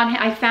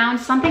 I found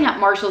something at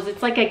Marshall's.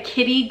 It's like a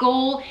kiddie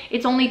goal.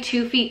 It's only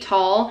 2 feet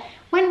tall.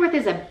 Wentworth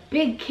is a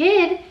big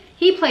kid.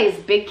 He plays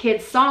big kid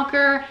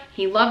soccer.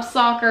 He loves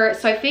soccer.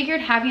 So I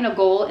figured having a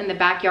goal in the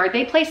backyard,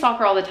 they play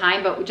soccer all the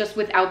time, but just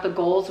without the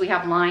goals. We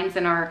have lines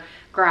in our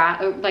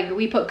grass, like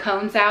we put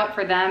cones out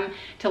for them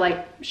to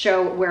like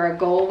show where a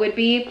goal would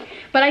be.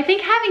 But I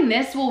think having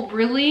this will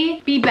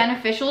really be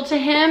beneficial to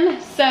him.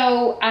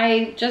 So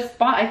I just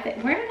bought,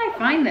 where did I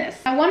find this?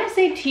 I want to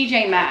say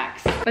TJ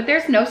Maxx, but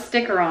there's no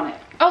sticker on it.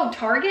 Oh,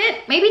 Target?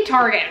 Maybe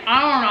Target.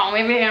 I don't know,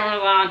 maybe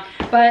Amazon.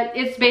 But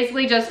it's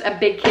basically just a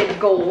big kid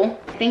goal.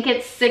 I think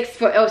it's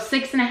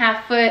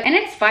 6.5 foot, and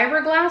it's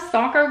fiberglass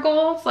soccer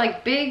goal. It's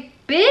like big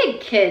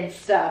kid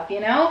stuff,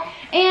 you know?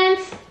 And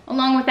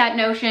along with that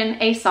notion,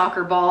 a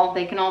soccer ball.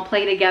 They can all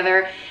play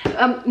together.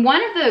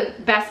 One of the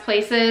best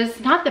places,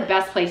 not the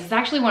best place, it's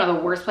actually one of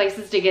the worst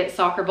places to get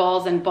soccer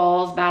balls and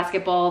balls,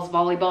 basketballs,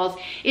 volleyballs,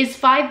 is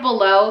Five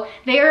Below.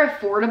 They are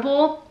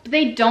affordable, but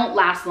they don't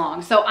last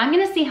long. So I'm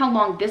gonna see how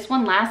long this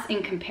one lasts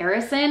in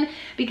comparison,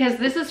 because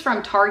this is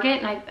from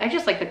Target, and I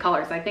just like the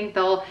colors. I think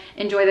they'll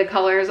enjoy the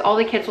colors. All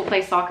the kids will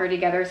play soccer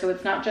together, so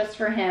it's not just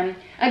for him.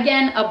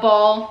 Again, a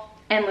ball,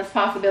 endless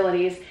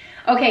possibilities.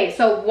 Okay,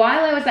 so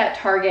while I was at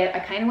Target, I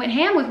kind of went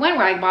ham with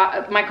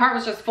Wentworth. My cart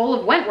was just full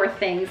of Wentworth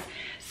things.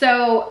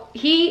 So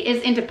he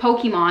is into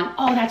Pokemon.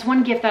 Oh, that's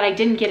one gift that I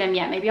didn't get him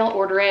yet. Maybe I'll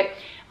order it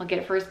I'll get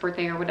it for his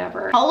birthday or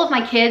whatever. All of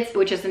my kids,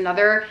 which is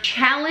another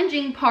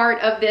challenging part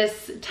of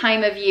this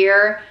time of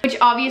year, which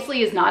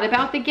obviously is not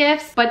about the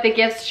gifts, but the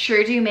gifts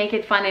sure do make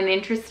it fun and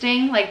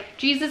interesting. Like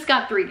Jesus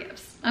got 3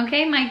 gifts,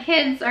 okay? My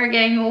kids are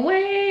getting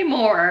way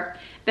more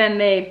than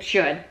they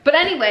should. But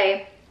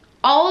anyway,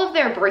 all of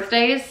their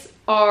birthdays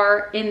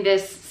are in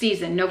this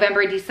season,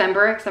 November,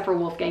 December, except for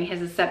Wolfgang,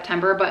 his is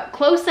September, but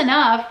close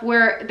enough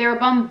where they're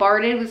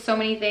bombarded with so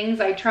many things.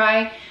 I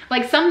try,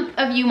 like some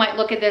of you might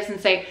look at this and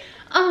say,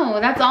 oh,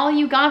 that's all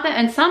you got that?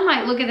 And some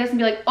might look at this and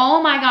be like,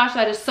 oh my gosh,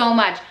 that is so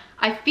much.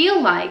 I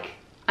feel like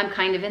I'm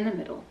kind of in the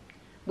middle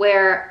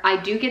where I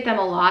do get them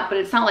a lot, but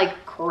it's not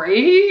like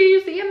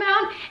crazy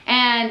amount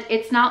and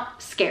it's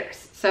not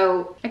scarce.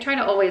 So I try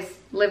to always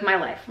live my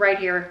life right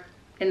here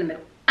in the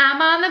middle. I'm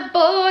on the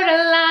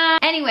borderline.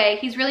 Anyway,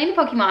 he's really into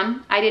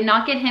Pokemon. I did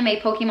not get him a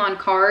Pokemon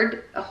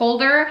card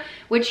holder,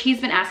 which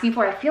he's been asking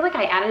for. I feel like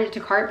I added it to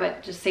cart,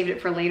 but just saved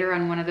it for later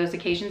on one of those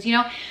occasions, you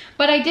know?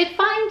 But I did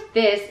find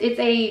this. It's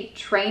a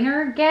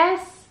trainer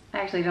guess. I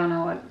actually don't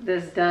know what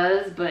this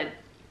does, but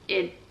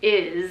it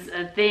is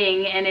a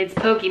thing and it's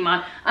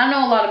Pokemon. I don't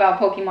know a lot about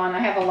Pokemon. I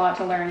have a lot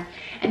to learn.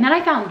 And then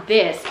I found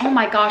this. Oh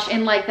my gosh,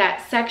 in like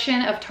that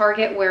section of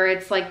Target where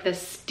it's like the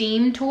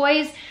Steam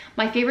toys.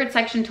 My favorite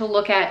section to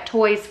look at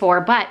toys for,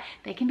 but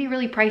they can be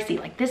really pricey.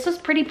 Like this was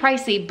pretty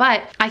pricey,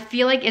 but I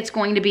feel like it's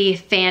going to be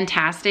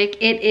fantastic.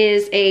 It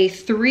is a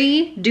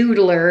 3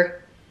 doodler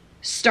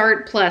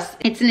Start+.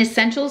 It's an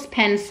essentials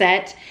pen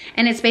set,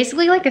 and it's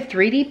basically like a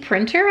 3D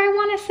printer, I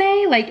wanna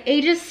say, like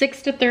ages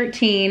 6 to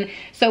 13.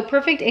 So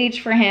perfect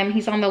age for him.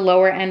 He's on the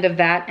lower end of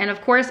that. And of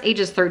course,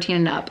 ages 13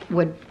 and up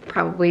would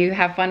probably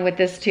have fun with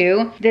this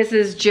too. This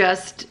is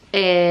just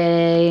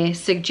a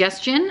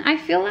suggestion, I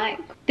feel like.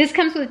 This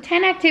comes with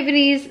 10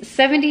 activities,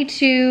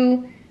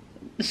 72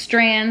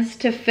 strands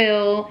to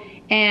fill,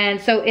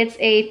 and so it's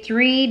a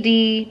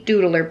 3D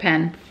doodler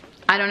pen.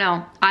 I don't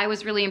know. I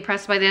was really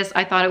impressed by this.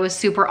 I thought it was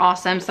super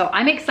awesome. So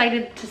I'm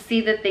excited to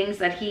see the things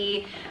that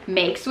he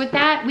makes with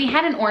that. We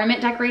had an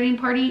ornament decorating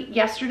party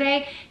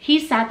yesterday. He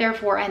sat there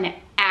for an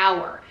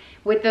hour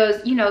with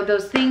those, you know,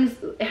 those things.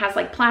 It has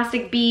like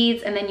plastic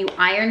beads and then you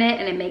iron it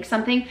and it makes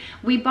something.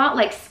 We bought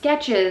like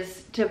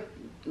sketches to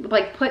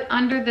like put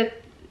under the,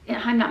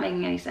 I'm not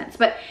making any sense.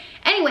 But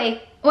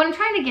anyway, what I'm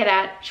trying to get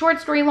at,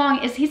 short story long,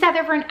 is he sat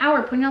there for an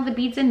hour putting all the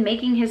beads in,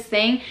 making his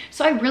thing.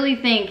 So I really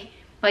think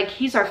like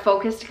he's our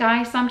focused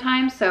guy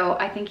sometimes, so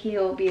I think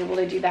he'll be able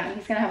to do that and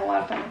he's gonna have a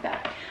lot of fun with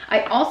that.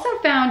 I also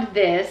found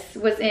this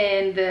was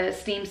in the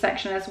Steam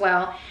section as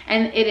well,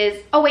 and it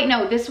is, oh wait,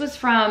 no, this was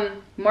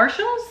from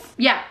Marshall's?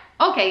 Yeah,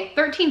 okay,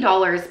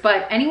 $13,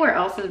 but anywhere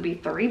else it would be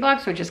 30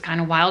 bucks, which is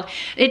kind of wild.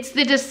 It's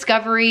the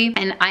Discovery,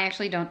 and I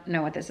actually don't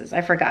know what this is,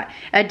 I forgot.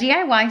 A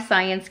DIY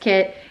science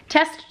kit,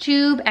 test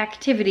tube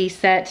activity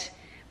set.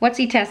 What's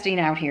he testing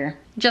out here?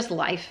 Just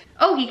life.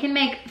 Oh, he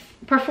can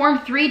perform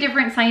 3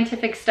 different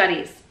scientific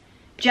studies.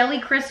 Jelly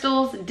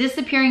crystals,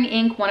 disappearing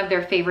ink, one of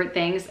their favorite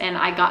things, and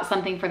I got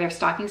something for their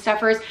stocking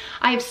stuffers.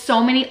 I have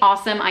so many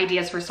awesome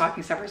ideas for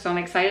stocking stuffers, so I'm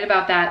excited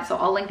about that. So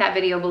I'll link that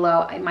video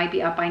below. It might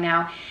be up by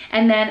now.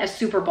 And then a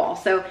super ball.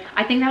 So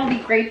I think that'll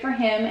be great for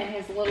him and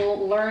his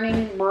little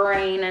learning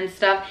brain and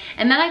stuff.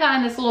 And then I got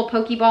in this little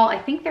Pokeball. I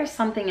think there's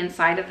something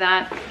inside of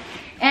that.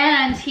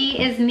 And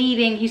he is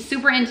needing, he's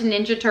super into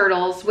Ninja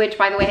Turtles, which,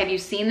 by the way, have you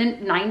seen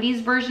the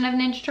 90s version of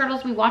Ninja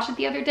Turtles? We watched it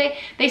the other day.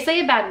 They say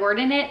a bad word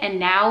in it, and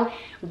now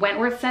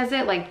Wentworth says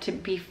it, like, to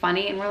be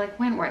funny, and we're like,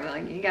 Wentworth,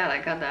 like, you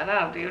gotta cut that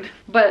out, dude.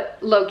 But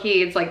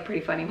low-key, it's, like,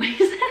 pretty funny when he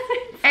says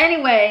it.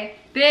 Anyway,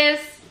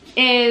 this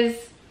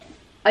is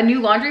a new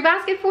laundry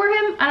basket for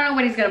him. I don't know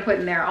what he's gonna put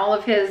in there. All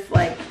of his,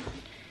 like,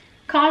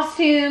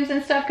 costumes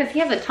and stuff, because he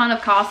has a ton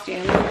of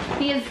costumes.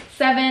 He is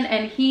 7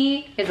 and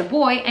he is a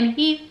boy and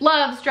he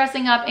loves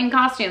dressing up in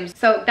costumes.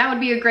 So that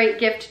would be a great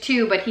gift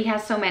too, but he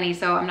has so many,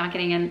 so I'm not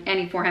getting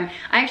any for him.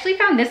 I actually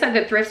found this at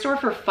the thrift store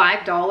for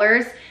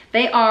 $5.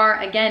 They are,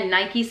 again,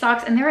 Nike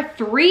socks, and there are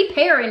 3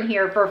 pair in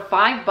here for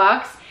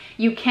 $5.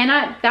 You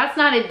cannot, that's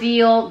not a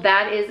deal.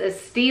 That is a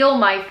steal,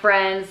 my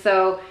friend.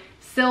 So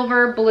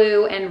silver,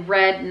 blue, and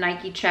red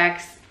Nike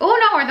checks. Oh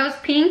no, are those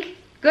pink?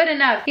 Good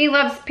enough. He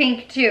loves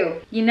pink too.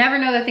 You never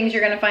know the things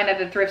you're gonna find at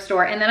the thrift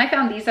store. And then I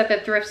found these at the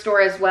thrift store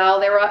as well.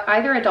 They were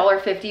either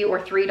 $1.50 or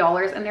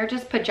 $3, and they're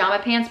just pajama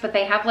pants, but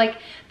they have like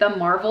the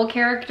Marvel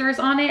characters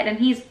on it, and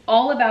he's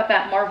all about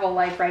that Marvel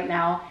life right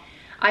now.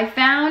 I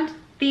found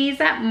these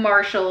at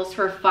Marshall's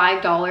for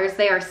 $5.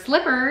 They are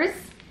slippers,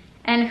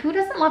 and who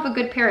doesn't love a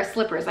good pair of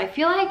slippers? I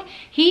feel like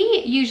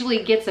he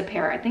usually gets a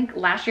pair. I think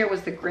last year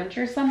was the Grinch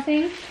or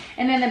something.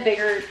 And then the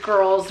bigger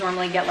girls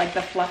normally get like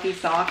the fluffy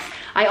socks.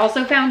 I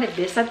also found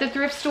this at the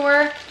thrift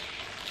store.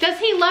 Does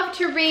he love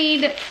to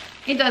read?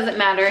 It doesn't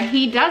matter.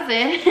 He does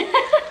it.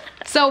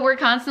 So we're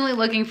constantly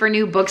looking for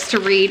new books to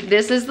read.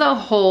 This is the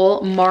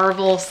whole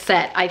Marvel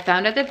set. I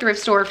found at the thrift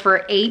store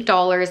for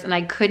 $8, and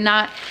I could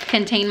not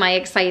contain my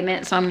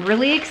excitement. So I'm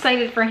really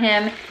excited for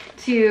him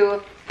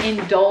to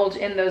indulge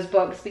in those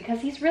books because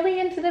he's really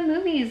into the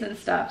movies and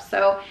stuff.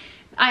 So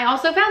I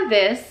also found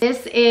this.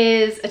 This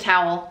is a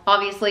towel.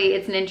 Obviously,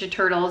 it's Ninja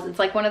Turtles. It's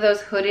like one of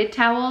those hooded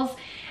towels.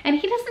 And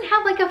he doesn't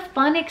have like a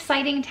fun,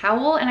 exciting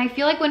towel. And I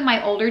feel like when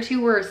my older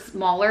two were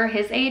smaller,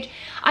 his age,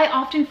 I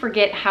often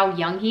forget how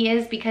young he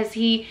is because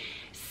he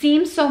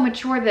seems so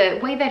mature. The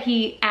way that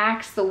he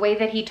acts, the way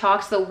that he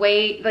talks, the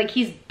way like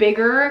he's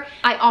bigger,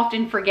 I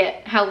often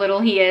forget how little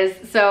he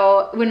is.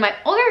 So when my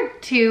older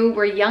two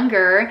were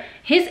younger,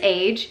 his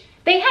age,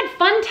 they had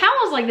fun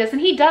towels like this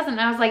and he doesn't.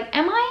 And I was like,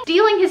 am I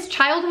stealing his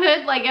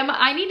childhood? Like,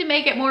 I need to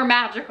make it more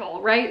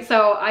magical, right?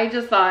 So I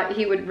just thought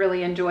he would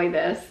really enjoy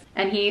this.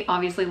 And he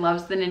obviously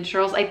loves the Ninja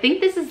Turtles. I think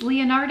this is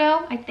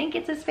Leonardo. I think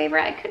it's his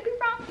favorite. I could be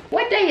wrong.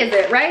 What day is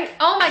it, right?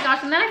 Oh my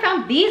gosh, and then I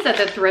found these at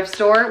the thrift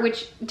store,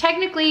 which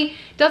technically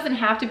doesn't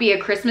have to be a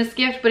Christmas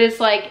gift, but it's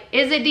like,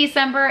 is it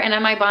December and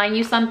am I buying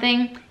you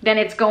something? Then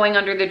it's going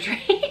under the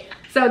tree.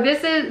 So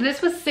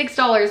this was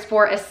 $6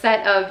 for a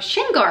set of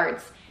shin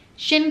guards.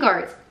 Shin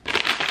guards.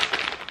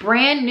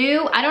 Brand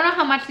new. I don't know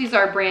how much these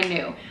are brand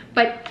new,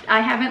 but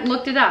I haven't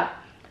looked it up.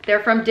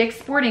 They're from Dick's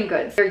Sporting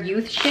Goods. They're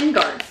youth shin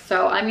guards.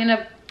 So I'm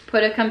gonna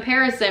put a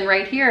comparison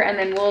right here and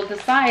then we'll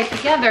decide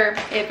together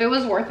if it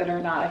was worth it or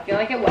not. I feel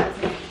like it was.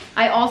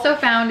 I also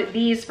found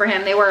these for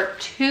him. They were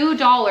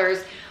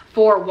 $2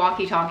 for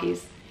Walkie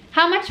Talkies.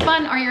 How much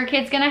fun are your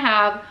kids gonna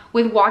have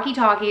with Walkie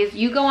Talkies?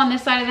 You go on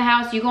this side of the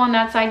house, you go on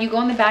that side, you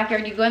go in the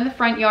backyard, you go in the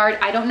front yard.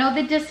 I don't know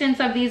the distance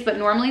of these, but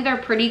normally they're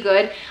pretty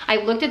good. I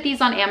looked at these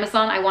on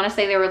Amazon. I wanna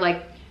say they were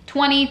like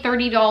 $20,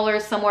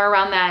 $30, somewhere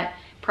around that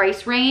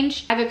price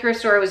range. At the thrift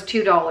store, it was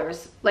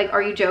 $2. Like,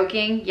 are you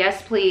joking?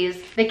 Yes,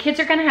 please. The kids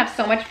are gonna have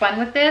so much fun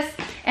with this.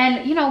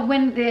 And you know,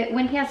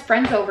 when he has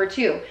friends over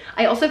too.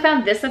 I also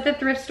found this at the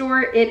thrift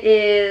store. It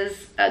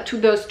is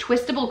those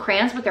twistable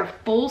crayons, but they're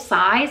full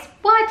size.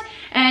 What?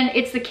 And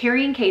it's the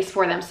carrying case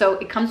for them. So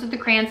it comes with the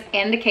crayons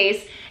and the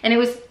case, and it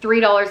was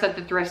 $3 at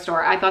the thrift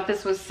store. I thought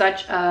this was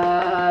such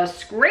a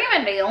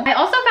screaming deal. I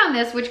also found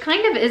this, which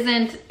kind of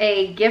isn't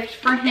a gift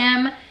for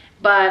him,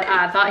 but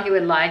I thought he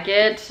would like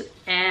it.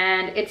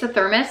 And it's a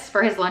thermos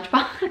for his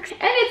lunchbox. And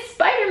it's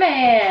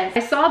Spider-Man. I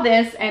saw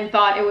this and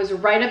thought it was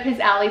right up his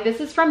alley. This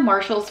is from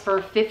Marshall's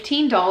for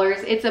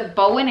 $15. It's a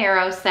bow and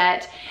arrow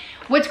set.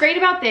 What's great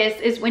about this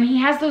is when he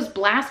has those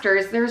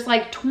blasters, there's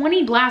like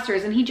 20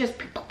 blasters and he just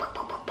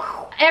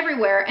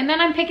everywhere. And then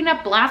I'm picking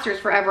up blasters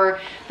forever.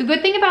 The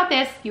good thing about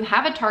this, you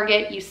have a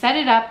target, you set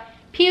it up,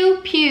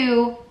 pew,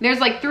 pew. There's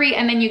like 3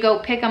 and then you go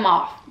pick them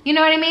off. You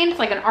know what I mean? It's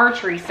like an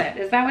archery set.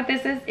 Is that what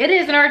this is? It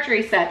is an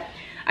archery set.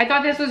 I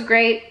thought this was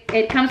great.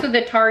 It comes with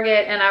a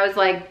target and I was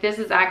like, this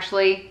is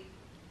actually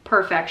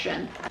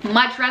perfection.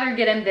 Much rather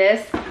get him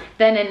this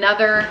than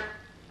another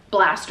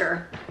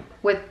blaster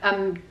with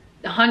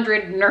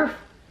 100 Nerf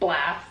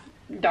blast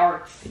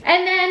darts.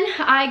 And then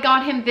I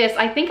got him this.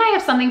 I think I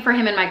have something for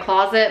him in my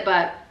closet,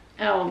 but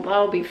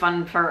that'll be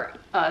fun for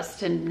us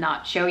to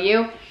not show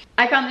you.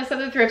 I found this at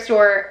the thrift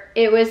store.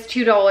 It was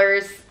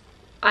 $2.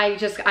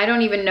 I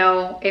don't even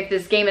know if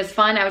this game is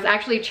fun. I was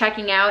actually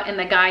checking out and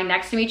the guy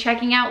next to me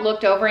checking out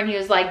looked over and he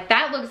was like,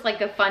 that looks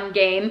like a fun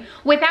game,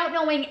 without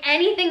knowing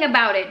anything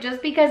about it,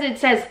 just because it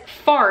says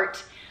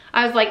fart.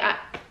 I was like,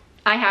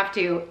 I have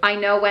to. I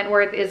know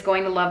Wentworth is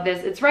going to love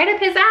this. It's right up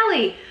his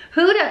alley.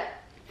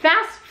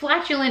 Fast,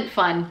 flatulent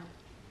fun.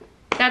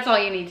 That's all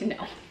you need to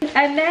know.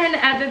 And then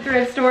at the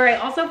thrift store, I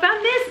also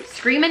found this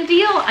screaming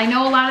deal. I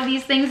know a lot of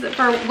these things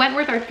for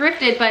Wentworth are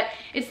thrifted, but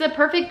it's the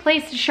perfect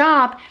place to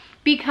shop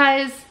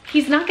because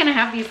he's not gonna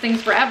have these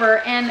things forever,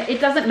 and it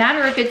doesn't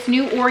matter if it's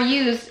new or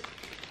used.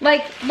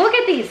 Like, look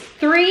at these,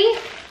 2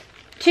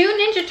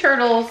 Ninja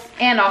Turtles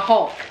and a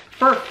Hulk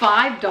for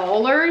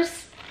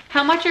 $5.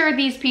 How much are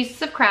these pieces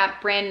of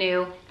crap brand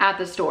new at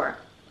the store?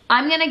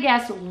 I'm gonna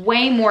guess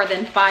way more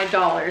than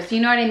 $5, you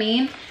know what I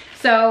mean?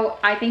 So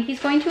I think he's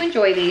going to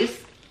enjoy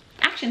these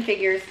action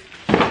figures.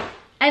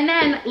 And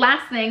then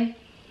last thing,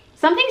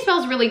 something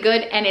smells really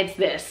good and it's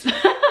this.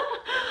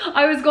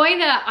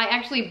 I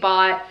actually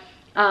bought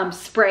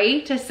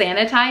spray to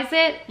sanitize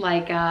it,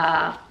 like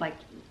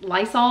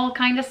Lysol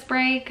kind of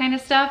spray kind of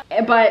stuff.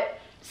 But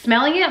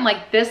smelling it, I'm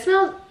like, this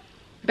smells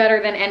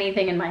better than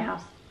anything in my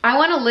house. I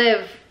want to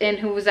live in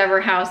whoever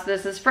house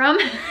this is from.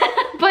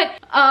 But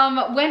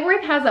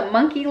Wentworth has a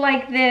monkey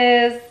like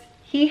this.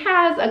 He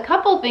has a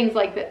couple things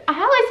like this.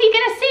 How is he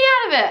gonna see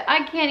out of it?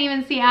 I can't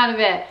even see out of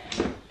it.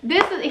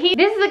 This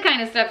is the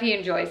kind of stuff he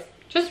enjoys.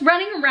 Just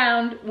running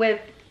around with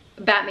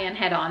Batman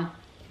head on.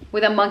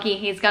 With a monkey,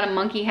 he's got a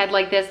monkey head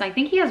like this. And I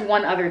think he has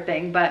one other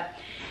thing, but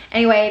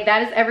anyway,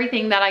 that is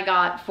everything that I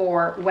got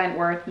for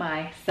Wentworth,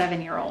 my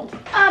 7-year-old.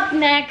 Up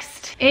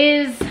next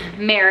is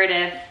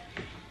Meredith.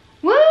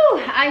 Woo!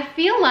 I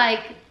feel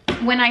like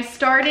when I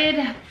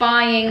started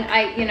buying,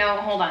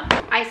 hold on.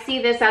 I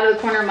see this out of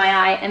the corner of my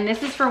eye, and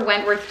this is for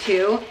Wentworth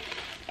too.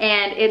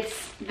 And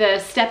it's the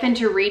Step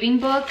Into Reading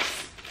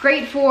books.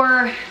 Great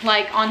for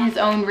like on his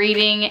own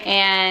reading,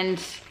 and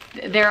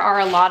there are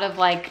a lot of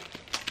like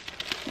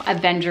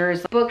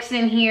Avengers books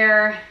in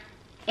here.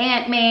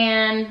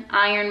 Ant-Man,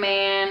 Iron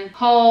Man,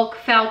 Hulk,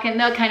 Falcon,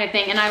 that kind of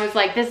thing. And I was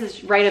like, this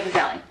is right up his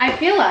alley. I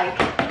feel like,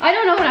 I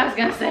don't know what I was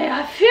gonna say.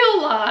 I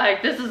feel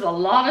like this is a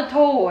lot of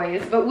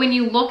toys. But when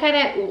you look at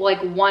it like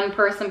one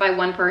person by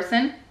one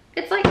person,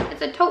 it's like,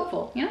 it's a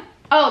toteful, you know?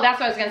 Oh, that's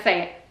what I was gonna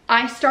say.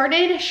 I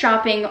started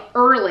shopping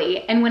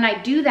early. And when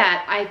I do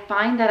that, I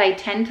find that I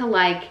tend to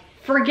like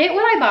forget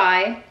what I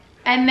buy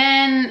and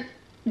then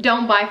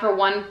don't buy for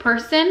one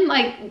person.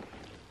 Like,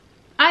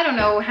 I don't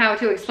know how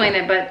to explain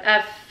it, but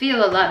I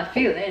feel a lot of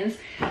feelings.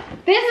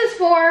 This is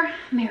for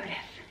Meredith.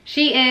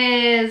 She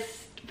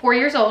is 4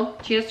 years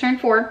old. She just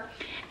turned 4.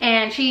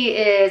 And she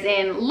is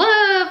in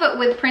love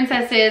with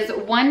princesses.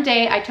 One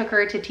day I took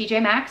her to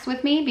TJ Maxx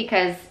with me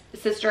because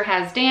sister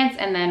has dance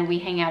and then we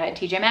hang out at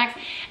TJ Maxx.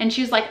 And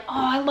she was like, oh,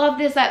 I love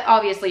this.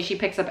 Obviously she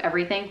picks up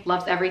everything,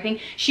 loves everything.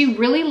 She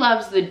really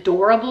loves the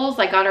Doorables.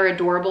 I got her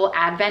adorable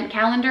advent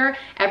calendar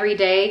every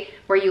day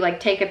where you like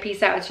take a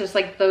piece out. It's just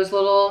like those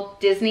little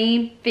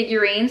Disney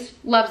figurines.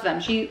 Loves them.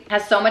 She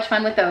has so much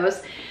fun with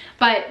those.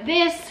 But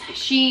this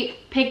she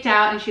picked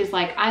out and she was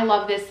like, I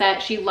love this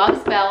set. She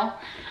loves Belle.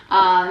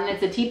 And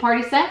it's a tea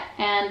party set,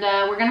 and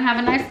we're gonna have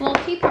a nice little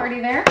tea party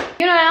there.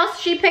 You know what else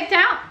she picked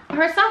out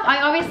herself?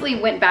 I obviously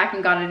went back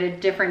and got it a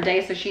different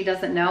day, so she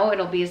doesn't know.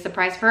 It'll be a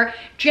surprise for her.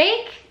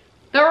 Jake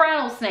the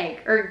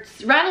rattlesnake, or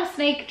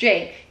rattlesnake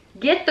Jake.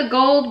 Get the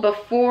gold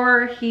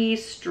before he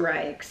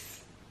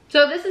strikes.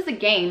 So this is a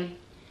game.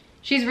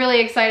 She's really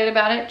excited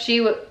about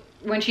it.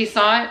 When she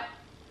saw it,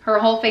 her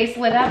whole face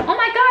lit up. Oh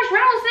my gosh,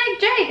 rattlesnake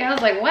Jake. I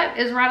was like, what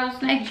is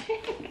rattlesnake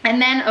Jake?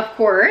 And then of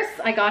course,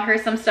 I got her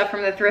some stuff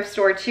from the thrift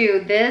store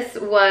too. This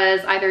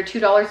was either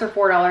 $2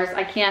 or $4.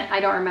 I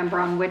don't remember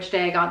on which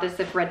day I got this,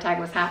 if red tag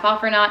was half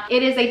off or not.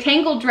 It is a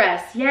tangled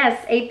dress.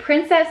 Yes, a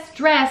princess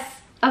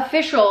dress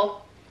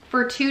official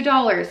for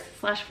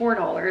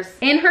 $2/$4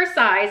 in her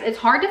size. It's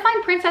hard to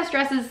find princess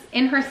dresses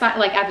in her size,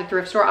 like at the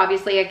thrift store.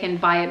 Obviously I can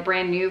buy it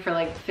brand new for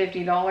like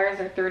 $50 or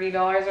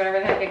 $30, whatever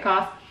the heck it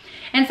costs.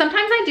 And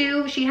sometimes I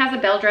do. She has a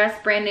Belle dress,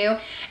 brand new.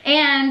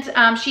 And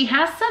she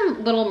has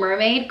some Little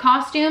Mermaid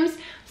costumes.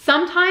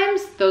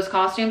 Sometimes those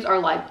costumes are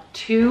like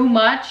too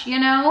much, you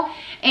know?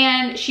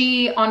 And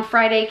she, on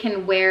Friday,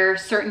 can wear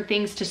certain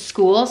things to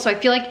school. So I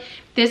feel like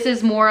this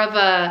is more of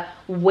a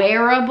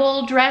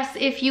wearable dress,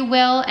 if you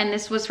will. And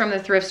this was from the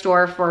thrift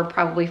store for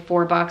probably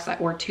 $4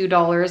 or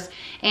 $2.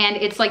 And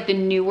it's like the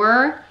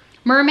newer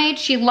mermaid.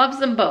 She loves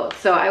them both.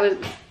 So I was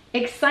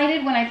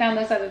excited when I found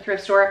those at the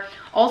thrift store.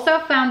 Also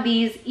found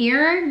these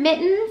ear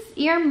mittens,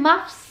 ear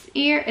muffs,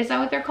 is that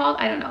what they're called?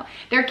 I don't know.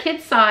 They're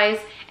kid size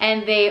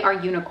and they are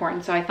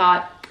unicorn. So I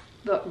thought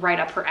right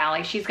up her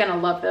alley. She's gonna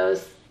love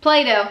those.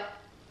 Play-Doh.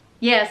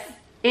 Yes,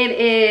 it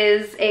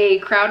is a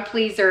crowd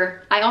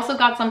pleaser. I also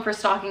got some for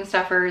stocking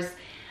stuffers.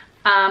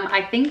 I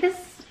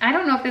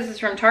don't know if this is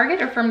from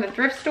Target or from the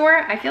thrift store.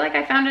 I feel like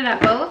I found it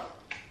at both.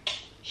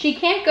 She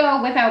can't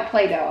go without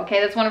Play-Doh, okay?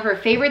 That's one of her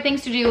favorite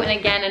things to do. And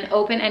again, an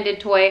open-ended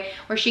toy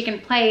where she can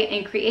play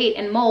and create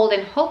and mold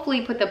and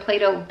hopefully put the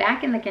Play-Doh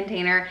back in the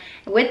container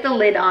with the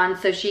lid on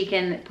so she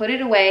can put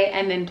it away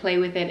and then play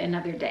with it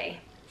another day.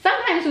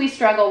 Sometimes we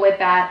struggle with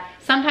that.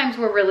 Sometimes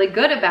we're really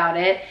good about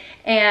it.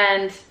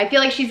 And I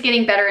feel like she's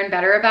getting better and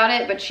better about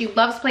it, but she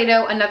loves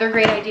Play-Doh. Another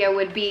great idea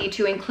would be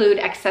to include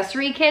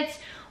accessory kits.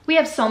 We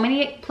have so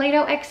many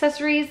Play-Doh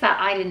accessories that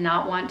I did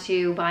not want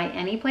to buy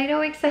any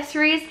Play-Doh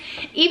accessories.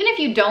 Even if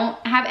you don't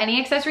have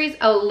any accessories,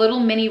 a little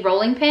mini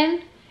rolling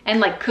pin and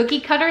like cookie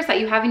cutters that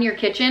you have in your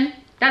kitchen,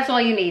 that's all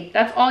you need.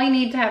 That's all you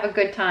need to have a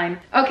good time.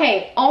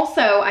 Okay,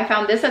 also I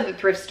found this at the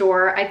thrift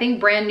store. I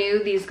think brand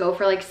new, these go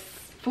for like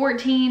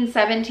 $14,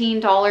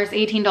 $17,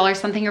 $18,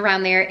 something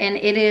around there. And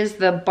it is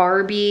the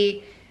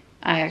Barbie,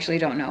 I actually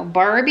don't know,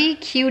 Barbie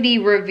Cutie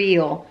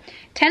Reveal.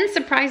 10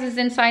 surprises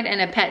inside and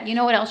a pet. You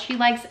know what else she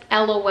likes?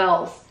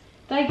 LOLs.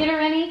 Did I get her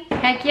any?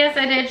 Heck yes,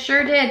 I did.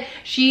 Sure did.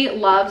 She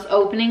loves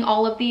opening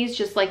all of these,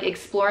 just like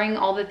exploring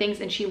all the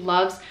things, and she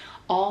loves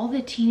all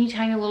the teeny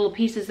tiny little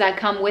pieces that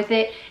come with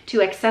it to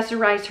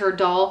accessorize her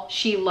doll.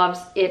 She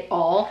loves it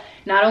all.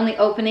 Not only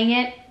opening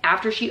it,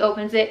 after she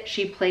opens it,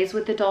 she plays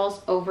with the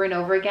dolls over and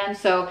over again.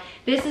 So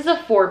this is a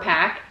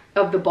 4-pack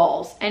of the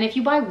balls. And if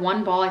you buy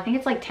one ball, I think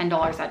it's like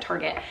 $10 at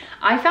Target.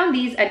 I found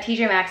these at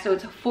TJ Maxx, so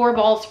it's 4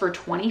 balls for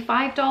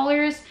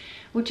 $25,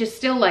 which is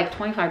still like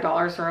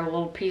 $25 for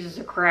little pieces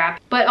of crap.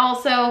 But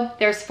also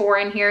there's 4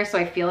 in here, so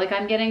I feel like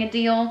I'm getting a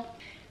deal.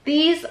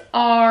 These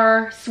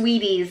are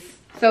Sweeties.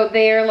 So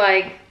they're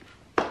like,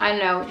 I don't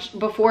know,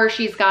 before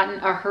she's gotten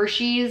a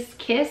Hershey's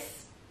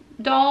Kiss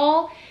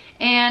doll.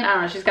 And I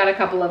don't know, she's got a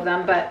couple of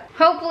them, but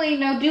hopefully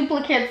no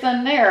duplicates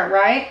in there,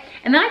 right?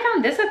 And then I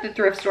found this at the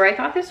thrift store. I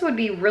thought this would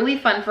be really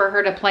fun for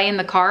her to play in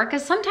the car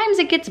because sometimes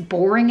it gets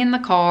boring in the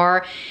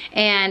car.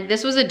 And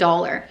this was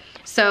 $1.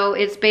 So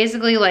it's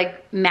basically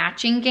like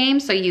matching game.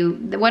 So you,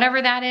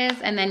 whatever that is,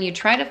 and then you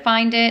try to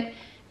find it,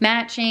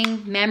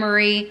 matching,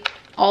 memory,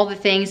 all the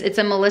things. It's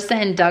a Melissa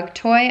and Doug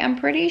toy, I'm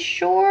pretty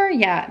sure.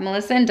 Yeah,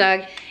 Melissa and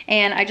Doug.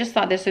 And I just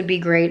thought this would be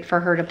great for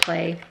her to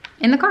play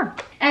in the car.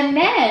 And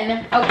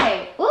then,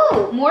 okay,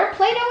 ooh, more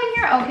Play-Doh in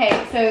here?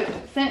 Okay,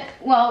 so,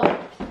 well,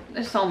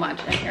 there's so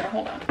much in here.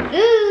 Hold on.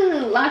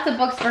 Ooh, lots of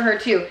books for her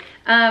too.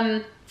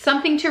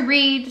 Something to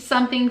read,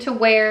 something to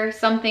wear,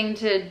 something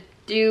to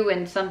do,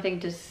 and something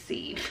to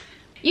see.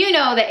 You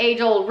know the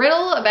age-old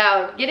riddle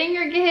about getting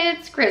your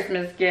kids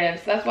Christmas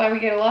gifts. That's why we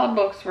get a lot of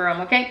books for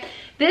them, okay?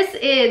 This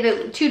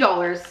is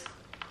 $2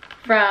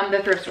 from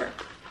the thrift store.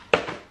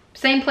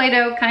 Same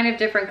Play-Doh, kind of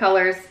different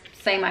colors,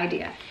 same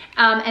idea.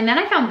 And then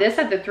I found this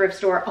at the thrift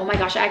store. Oh my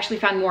gosh, I actually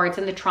found more. It's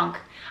in the trunk.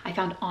 I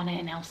found Anna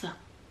and Elsa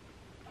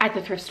at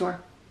the thrift store.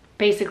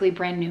 Basically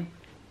brand new.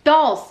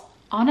 Dolls.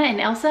 Anna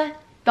and Elsa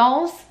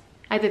dolls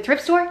at the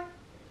thrift store?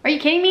 Are you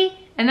kidding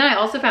me? And then I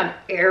also found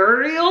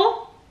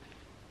Ariel.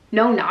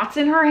 No knots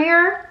in her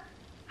hair.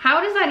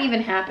 How does that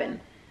even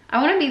happen?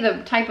 I want to be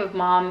the type of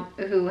mom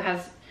who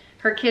has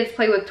her kids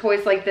play with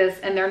toys like this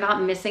and they're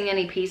not missing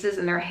any pieces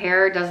and their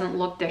hair doesn't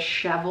look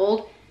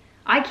disheveled.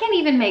 I can't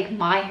even make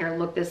my hair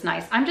look this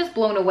nice. I'm just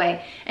blown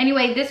away.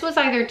 Anyway, this was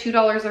either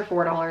 $2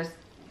 or $4.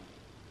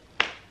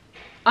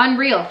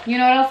 Unreal. You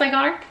know what else I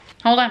got her?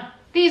 Hold on.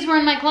 These were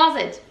in my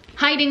closet,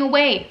 hiding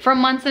away for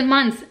months and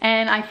months,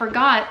 and I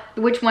forgot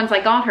which ones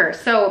I got her.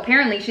 So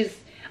apparently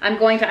I'm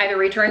going to either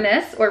return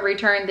this or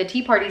return the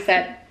tea party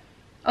set.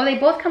 Oh, they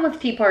both come with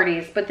tea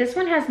parties, but this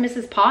one has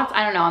Mrs. Potts.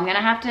 I don't know. I'm gonna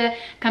have to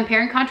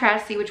compare and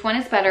contrast, see which one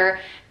is better.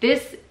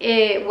 This,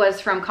 it was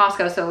from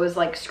Costco, so it was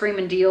like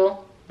screaming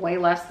deal. Way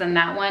less than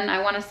that one,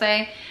 I want to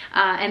say.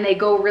 And they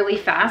go really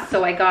fast.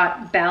 So I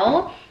got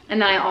Belle,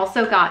 and then I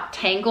also got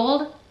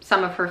Tangled,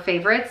 some of her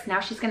favorites. Now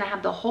she's gonna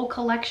have the whole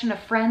collection of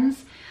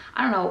friends.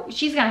 I don't know,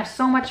 she's gonna have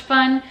so much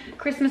fun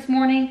Christmas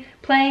morning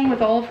playing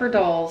with all of her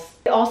dolls.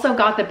 I also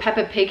got the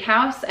Peppa Pig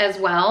house as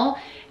well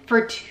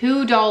for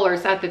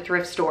 $2 at the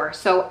thrift store.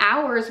 So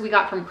ours we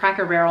got from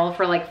Cracker Barrel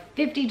for like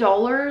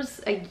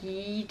 $50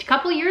 a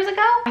couple of years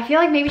ago. I feel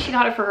like maybe she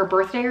got it for her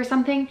birthday or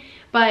something,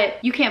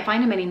 but you can't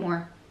find them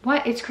anymore.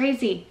 What? It's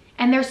crazy.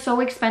 And they're so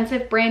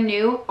expensive, brand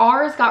new.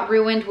 Ours got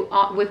ruined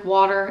with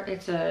water.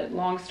 It's a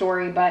long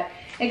story, but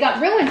it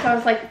got ruined. So I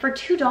was like, for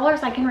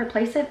 $2, I can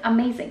replace it.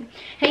 Amazing.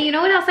 Hey, you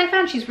know what else I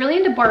found? She's really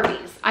into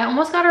Barbies. I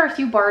almost got her a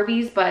few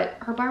Barbies, but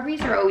her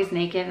Barbies are always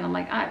naked. And I'm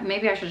like,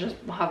 maybe I should just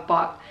have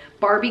bought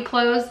Barbie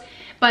clothes.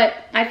 But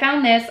I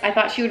found this. I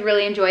thought she would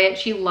really enjoy it.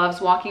 She loves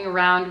walking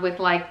around with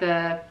like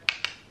the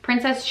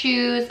princess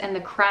shoes and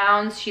the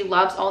crowns. She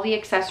loves all the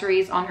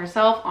accessories on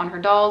herself, on her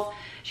dolls.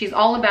 She's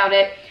all about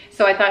it.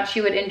 So I thought she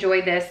would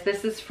enjoy this.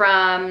 This is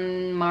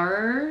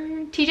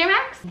from TJ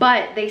Maxx,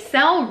 but they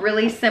sell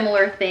really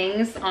similar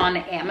things on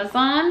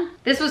Amazon.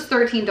 This was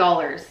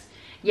 $13.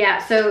 Yeah,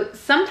 so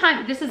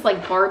sometimes this is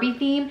like Barbie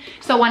theme.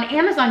 So on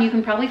Amazon, you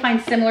can probably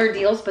find similar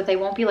deals, but they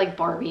won't be like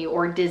Barbie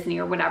or Disney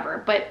or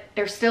whatever, but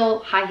they're still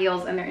high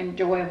heels and they're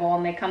enjoyable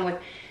and they come with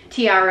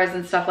tiaras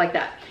and stuff like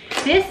that.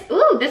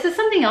 This is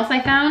something else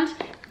I found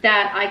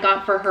that I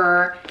got for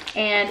her,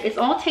 and it's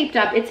all taped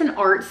up. It's an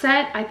art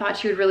set. I thought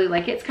she would really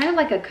like it. It's kind of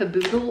like a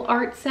caboodle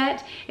art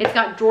set. It's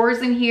got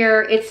drawers in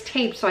here. It's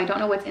taped, so I don't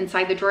know what's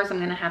inside the drawers. I'm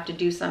gonna have to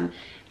do some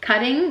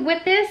cutting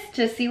with this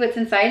to see what's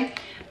inside.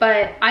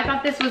 But I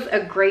thought this was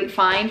a great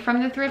find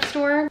from the thrift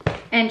store.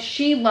 And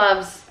she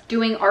loves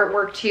doing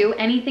artwork too.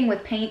 Anything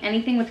with paint,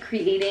 anything with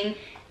creating.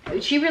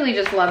 She really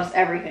just loves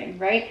everything,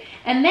 right?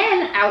 And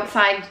then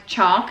outside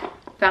chalk,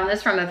 found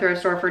this from the thrift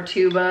store for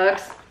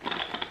 $2.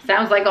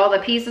 Sounds like all the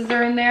pieces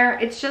are in there.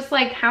 It's just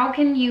like, how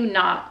can you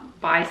not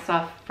buy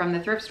stuff from the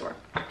thrift store?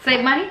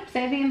 Save money,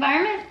 save the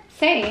environment,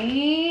 save.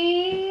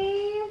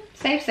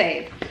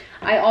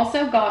 I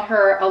also got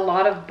her a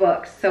lot of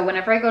books. So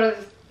whenever I go to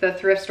the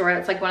thrift store,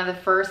 it's like one of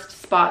the first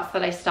spots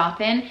that I stop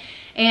in.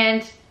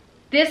 And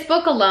this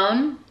book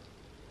alone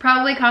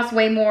probably cost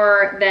way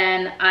more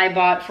than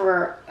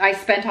I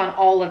spent on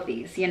all of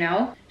these, you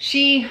know?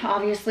 She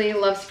obviously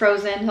loves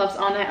Frozen, loves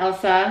Anna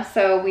Elsa,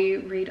 so we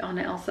read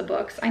Anna Elsa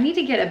books. I need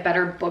to get a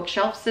better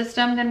bookshelf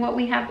system than what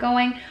we have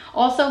going.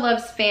 Also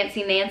loves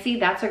Fancy Nancy,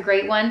 that's a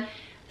great one.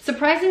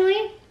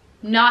 Surprisingly,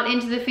 not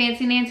into the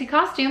Fancy Nancy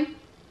costume.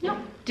 No,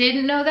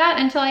 didn't know that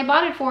until I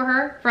bought it for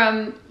her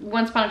from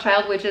Once Upon a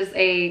Child, which is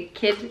a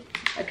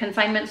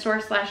consignment store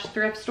 /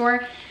 thrift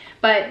store.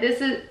 But this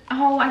is,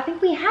 oh, I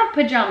think we have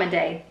Pajama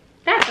Day.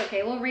 That's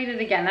okay, we'll read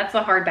it again. That's the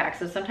hardback,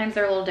 so sometimes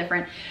they're a little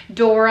different.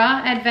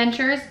 Dora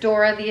Adventures,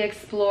 Dora the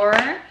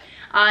Explorer.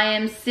 I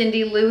am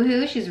Cindy Lou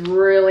Who. She's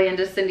really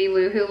into Cindy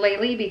Lou Who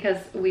lately because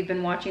we've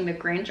been watching The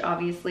Grinch,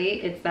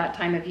 obviously. It's that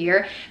time of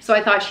year. So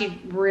I thought she'd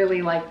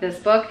really like this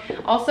book.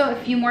 Also, a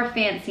few more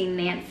Fancy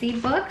Nancy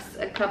books.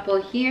 A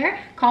couple here.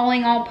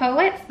 Calling All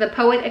Poets, The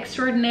Poet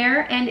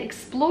Extraordinaire and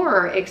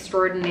Explorer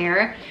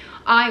Extraordinaire.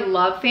 I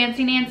love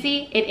Fancy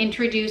Nancy. It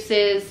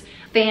introduces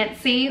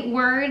fancy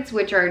words,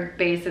 which are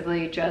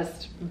basically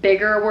just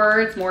bigger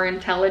words, more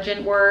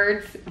intelligent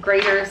words,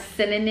 greater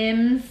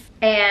synonyms.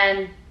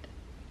 And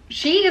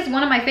she is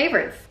one of my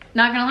favorites.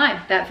 Not gonna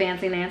lie, that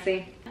Fancy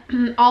Nancy.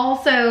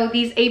 Also,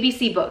 these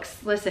ABC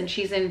books. Listen,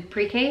 she's in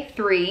pre-K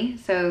 3,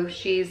 so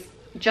she's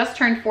just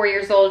turned 4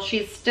 years old.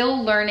 She's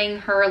still learning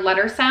her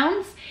letter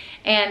sounds.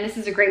 And this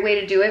is a great way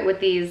to do it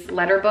with these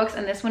letter books.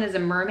 And this one is a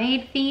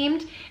mermaid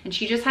themed. And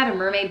she just had a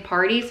mermaid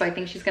party, so I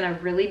think she's gonna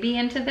really be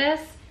into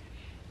this.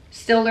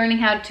 Still learning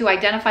how to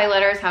identify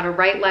letters, how to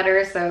write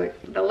letters. So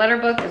the letter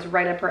book is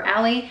right up her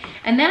alley.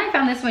 And then I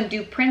found this one,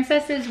 Do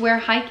Princesses Wear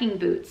Hiking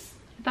Boots?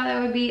 I thought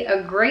that would be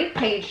a great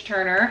page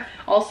turner.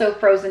 Also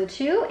Frozen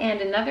 2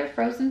 and another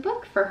Frozen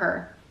book for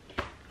her.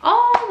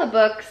 All the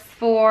books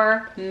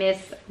for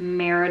Miss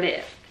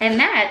Meredith. And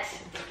that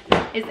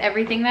is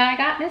everything that I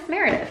got Miss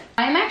Meredith.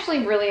 I'm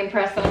actually really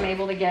impressed that I'm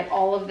able to get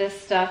all of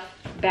this stuff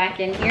back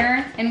in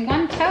here in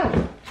one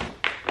tote.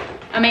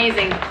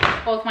 Amazing.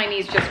 Both my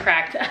knees just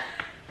cracked.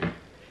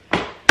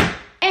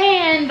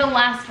 And the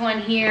last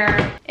one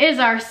here is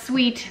our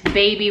sweet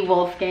baby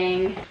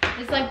Wolfgang.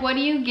 It's like, what do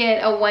you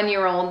get a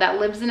 1-year-old that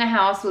lives in a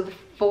house with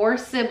 4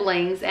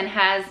 siblings and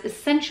has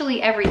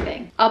essentially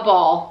everything? A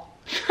ball.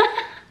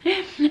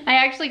 I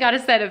actually got a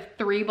set of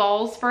 3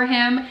 balls for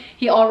him.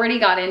 He already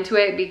got into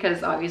it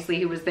because obviously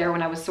he was there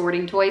when I was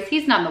sorting toys.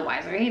 He's none the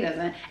wiser, he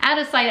doesn't. Out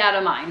of sight, out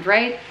of mind,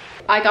 right?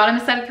 I got him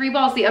a set of 3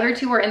 balls. The other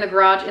 2 were in the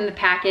garage in the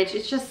package.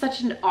 It's just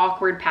such an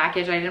awkward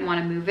package. I didn't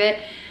want to move it.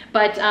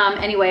 But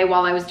anyway,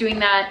 while I was doing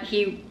that,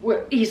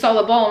 he saw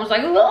the ball and was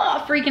like,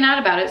 ugh, freaking out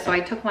about it. So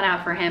I took one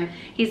out for him.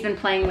 He's been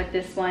playing with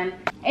this one.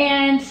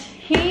 And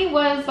he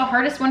was the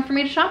hardest one for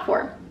me to shop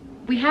for.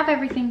 We have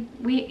everything.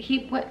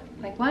 What?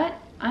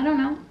 I don't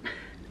know.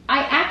 I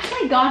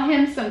actually got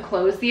him some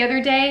clothes the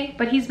other day,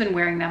 but he's been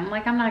wearing them. I'm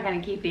like, I'm not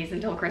gonna keep these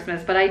until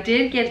Christmas. But I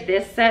did get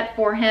this set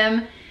for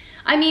him.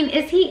 I mean,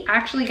 is he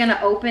actually gonna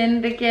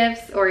open the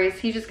gifts, or is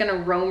he just gonna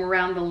roam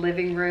around the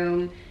living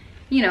room,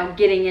 you know,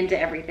 getting into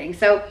everything?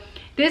 So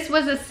this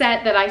was a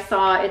set that I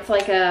saw. It's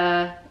like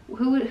a,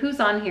 who's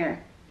on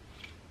here?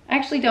 I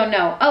actually don't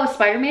know. Oh,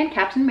 Spider-Man,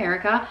 Captain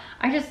America.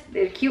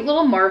 A cute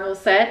little Marvel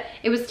set.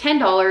 It was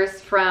 $10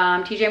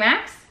 from TJ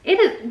Maxx. It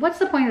is, what's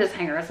the point of this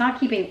hanger? It's not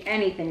keeping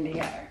anything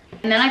together.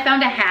 And then I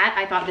found a hat.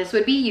 I thought this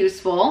would be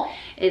useful.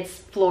 It's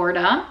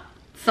Florida.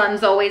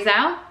 Sun's always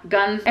out,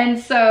 guns. And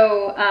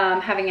so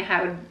having a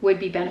hat would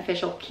be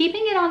beneficial.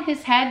 Keeping it on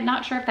his head,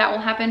 not sure if that will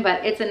happen,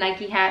 but it's a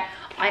Nike hat.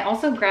 I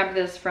also grabbed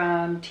this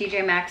from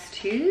TJ Maxx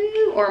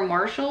too, or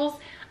Marshall's.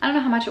 I don't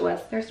know how much it was.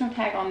 There's no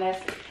tag on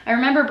this. I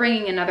remember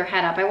bringing another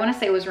hat up. I want to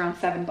say it was around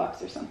 $7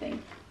 or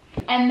something.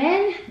 And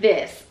then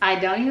this, I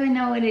don't even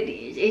know what it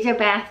is. It's a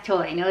bath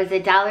toy. And it was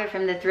 $1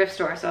 from the thrift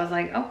store. So I was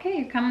like, okay,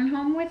 you're coming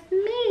home with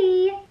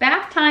me.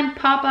 Bath time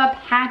pop-up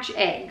hatch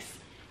eggs.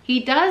 He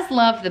does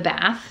love the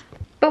bath.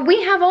 But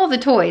we have all the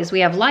toys. We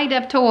have light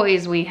up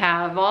toys. We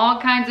have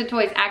all kinds of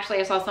toys.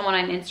 Actually, I saw someone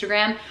on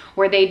Instagram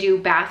where they do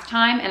bath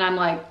time, and I'm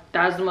like,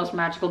 that is the most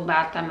magical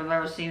bath time I've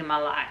ever seen in my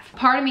life.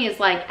 Part of me is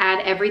like, add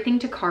everything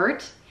to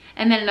cart.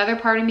 And then another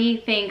part of me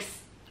thinks,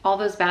 all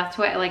those bath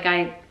toys, like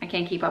I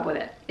can't keep up with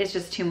it. It's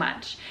just too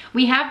much.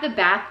 We have the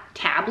bath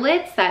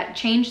tablets that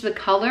change the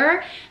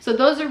color. So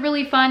those are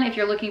really fun if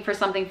you're looking for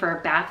something for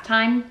a bath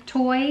time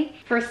toy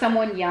for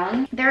someone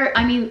young.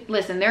 I mean,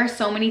 listen, there are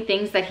so many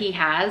things that he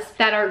has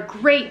that are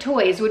great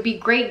toys, would be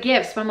great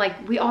gifts. But I'm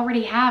like, we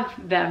already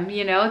have them,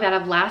 you know, that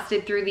have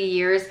lasted through the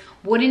years.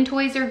 Wooden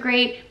toys are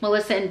great.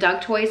 Melissa and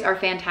Doug toys are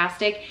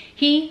fantastic.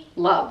 He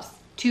loves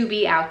to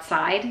be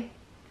outside.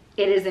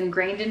 It is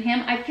ingrained in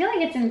him. I feel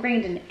like it's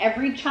ingrained in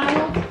every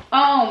child.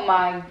 Oh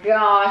my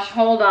gosh,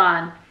 hold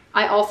on.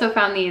 I also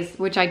found these,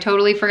 which I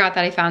totally forgot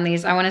that I found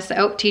these. I want to say,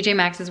 oh, TJ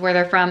Maxx is where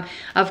they're from.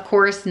 Of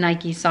course,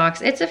 Nike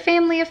socks. It's a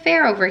family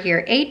affair over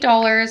here.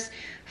 $8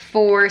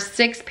 for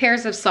 6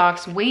 pairs of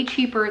socks. Way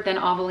cheaper than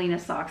Avelina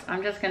socks.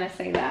 I'm just gonna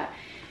say that.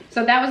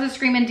 So that was a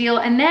screaming deal.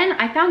 And then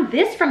I found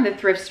this from the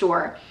thrift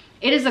store.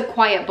 It is a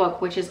quiet book,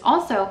 which is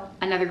also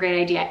another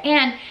great idea.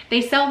 And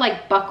they sell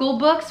like buckle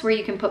books where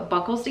you can put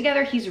buckles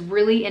together. He's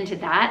really into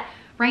that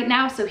right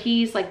now. So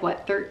he's like,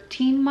 what,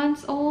 13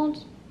 months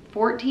old?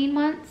 14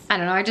 months? I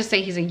don't know, I just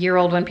say he's a year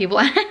old when people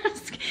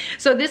ask.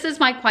 So this is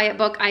my quiet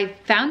book. I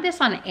found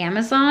this on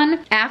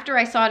Amazon after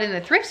I saw it in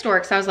the thrift store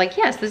because I was like,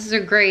 yes, this is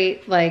a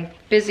great, like,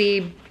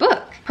 busy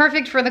book.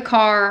 Perfect for the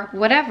car,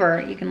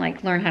 whatever. You can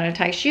like learn how to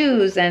tie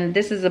shoes, and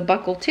this is a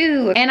buckle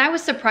too. And I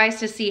was surprised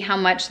to see how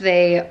much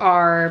they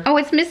are, oh,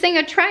 it's missing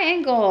a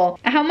triangle.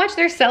 How much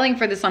they're selling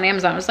for this on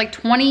Amazon. It was like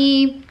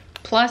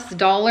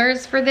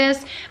 $20+ for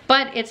this,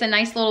 but it's a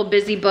nice little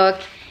busy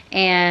book,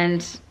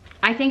 and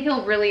I think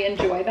he'll really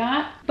enjoy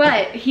that.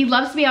 But he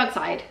loves to be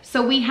outside.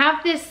 So we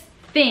have this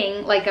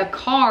thing, like a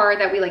car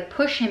that we like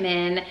push him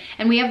in,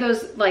 and we have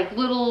those like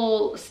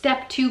little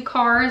step 2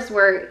 cars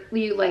where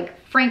we like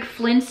Frank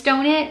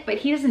Flintstone it, but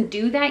he doesn't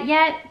do that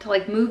yet to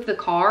like move the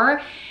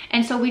car.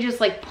 And so we just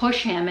like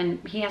push him,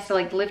 and he has to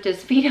like lift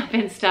his feet up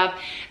and stuff.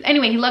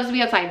 Anyway, he loves to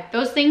be outside.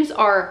 Those things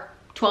are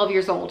 12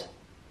 years old.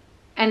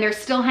 And they're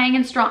still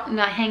hanging strong,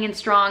 not hanging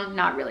strong,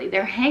 not really.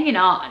 They're hanging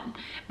on,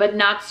 but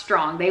not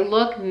strong. They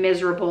look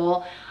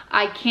miserable.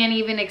 I can't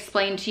even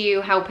explain to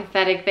you how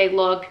pathetic they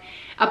look.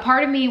 A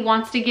part of me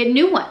wants to get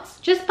new ones.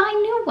 Just buy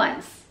new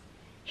ones.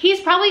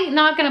 He's probably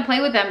not gonna play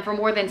with them for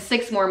more than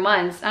 6 more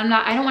months.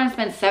 I don't wanna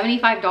spend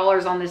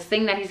 $75 on this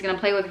thing that he's gonna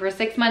play with for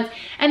 6 months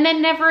and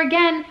then never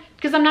again,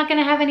 because I'm not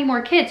gonna have any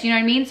more kids, you know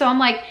what I mean? So I'm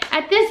like,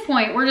 at this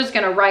point, we're just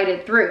gonna ride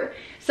it through.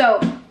 So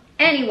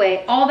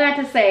anyway, all that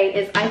to say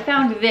is I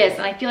found this,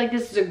 and I feel like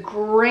this is a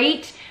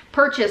great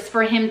purchase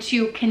for him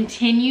to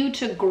continue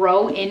to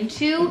grow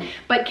into,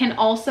 but can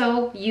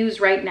also use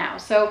right now.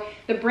 So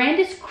the brand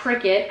is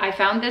Cricut. I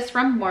found this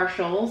from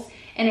Marshall's,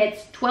 and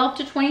it's 12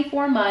 to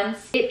 24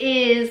 months. It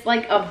is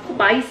like a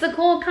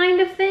bicycle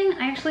kind of thing.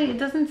 Actually, it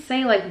doesn't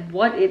say like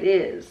what it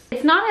is.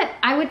 It's not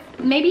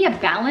maybe a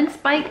balance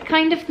bike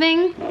kind of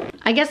thing.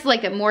 I guess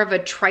like more of a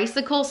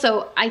tricycle.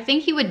 So I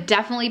think he would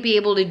definitely be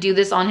able to do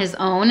this on his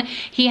own.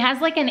 He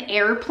has like an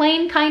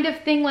airplane kind of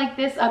thing like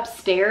this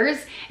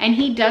upstairs, and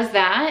he does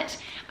that.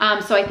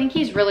 So I think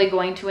he's really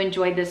going to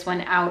enjoy this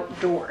one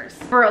outdoors.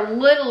 For a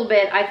little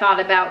bit, I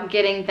thought about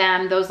getting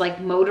them those like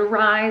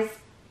motorized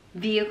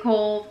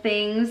vehicle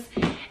things,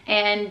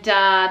 and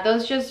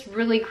those just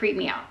really creep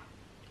me out.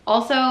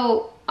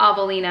 Also,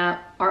 Avelina,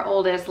 our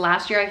oldest,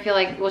 last year, I feel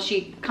like, well,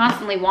 she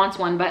constantly wants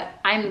one, but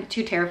I'm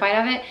too terrified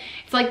of it.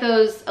 It's like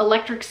those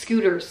electric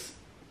scooters.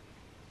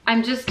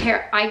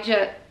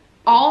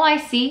 All I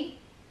see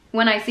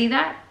when I see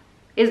that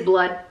is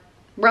blood.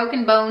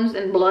 Broken bones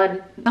and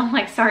blood. I'm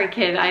like, sorry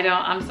kid,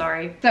 I'm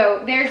sorry.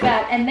 So there's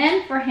that. And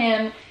then for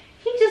him,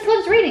 he just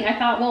loves reading. I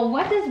thought, well,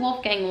 what does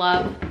Wolfgang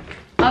love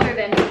other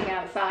than being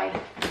outside?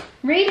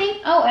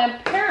 Reading? Oh, and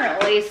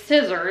apparently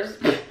scissors.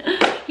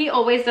 He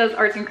always does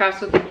arts and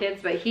crafts with the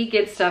kids, but he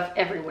gets stuff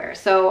everywhere.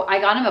 So I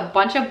got him a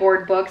bunch of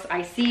board books.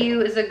 I See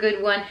You is a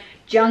good one.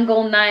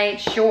 Jungle Night,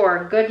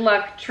 sure. Good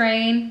Luck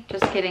Train.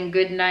 Just kidding,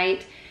 Good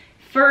Night.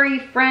 Furry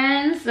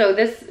Friends. So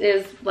this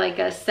is like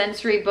a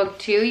sensory book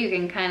too. You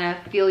can kind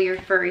of feel your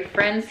furry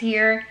friends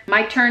here.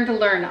 My Turn to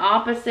Learn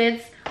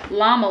Opposites.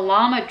 Llama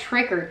Llama,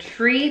 Trick or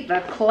Treat.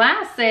 The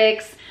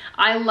classics.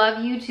 I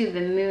Love You, To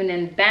the Moon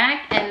and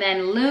Back, and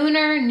then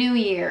Lunar New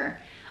Year.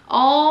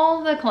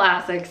 All the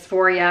classics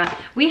for you.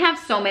 We have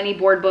so many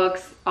board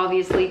books,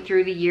 obviously,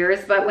 through the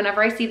years, but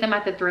whenever I see them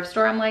at the thrift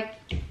store, I'm like,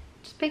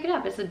 just pick it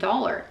up. It's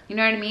 $1. You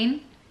know what I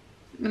mean?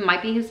 It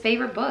might be his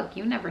favorite book.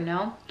 You never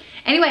know.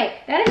 Anyway,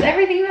 that is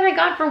everything that I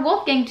got for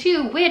Wolfgang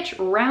too, which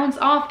rounds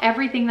off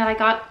everything that I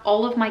got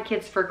all of my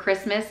kids for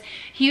Christmas.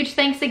 Huge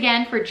thanks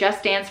again for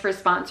Just Dance for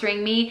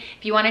sponsoring me.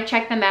 If you want to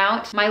check them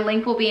out, my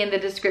link will be in the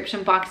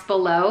description box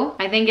below.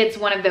 I think it's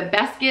one of the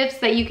best gifts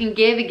that you can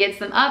give. It gets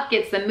them up,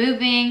 gets them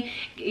moving,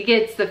 it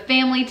gets the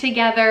family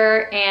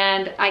together,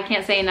 and I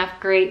can't say enough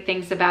great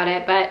things about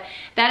it. But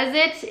that is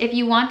it. If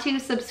you want to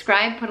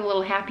subscribe, put a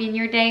little happy in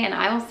your day, and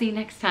I will see you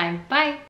next time. Bye.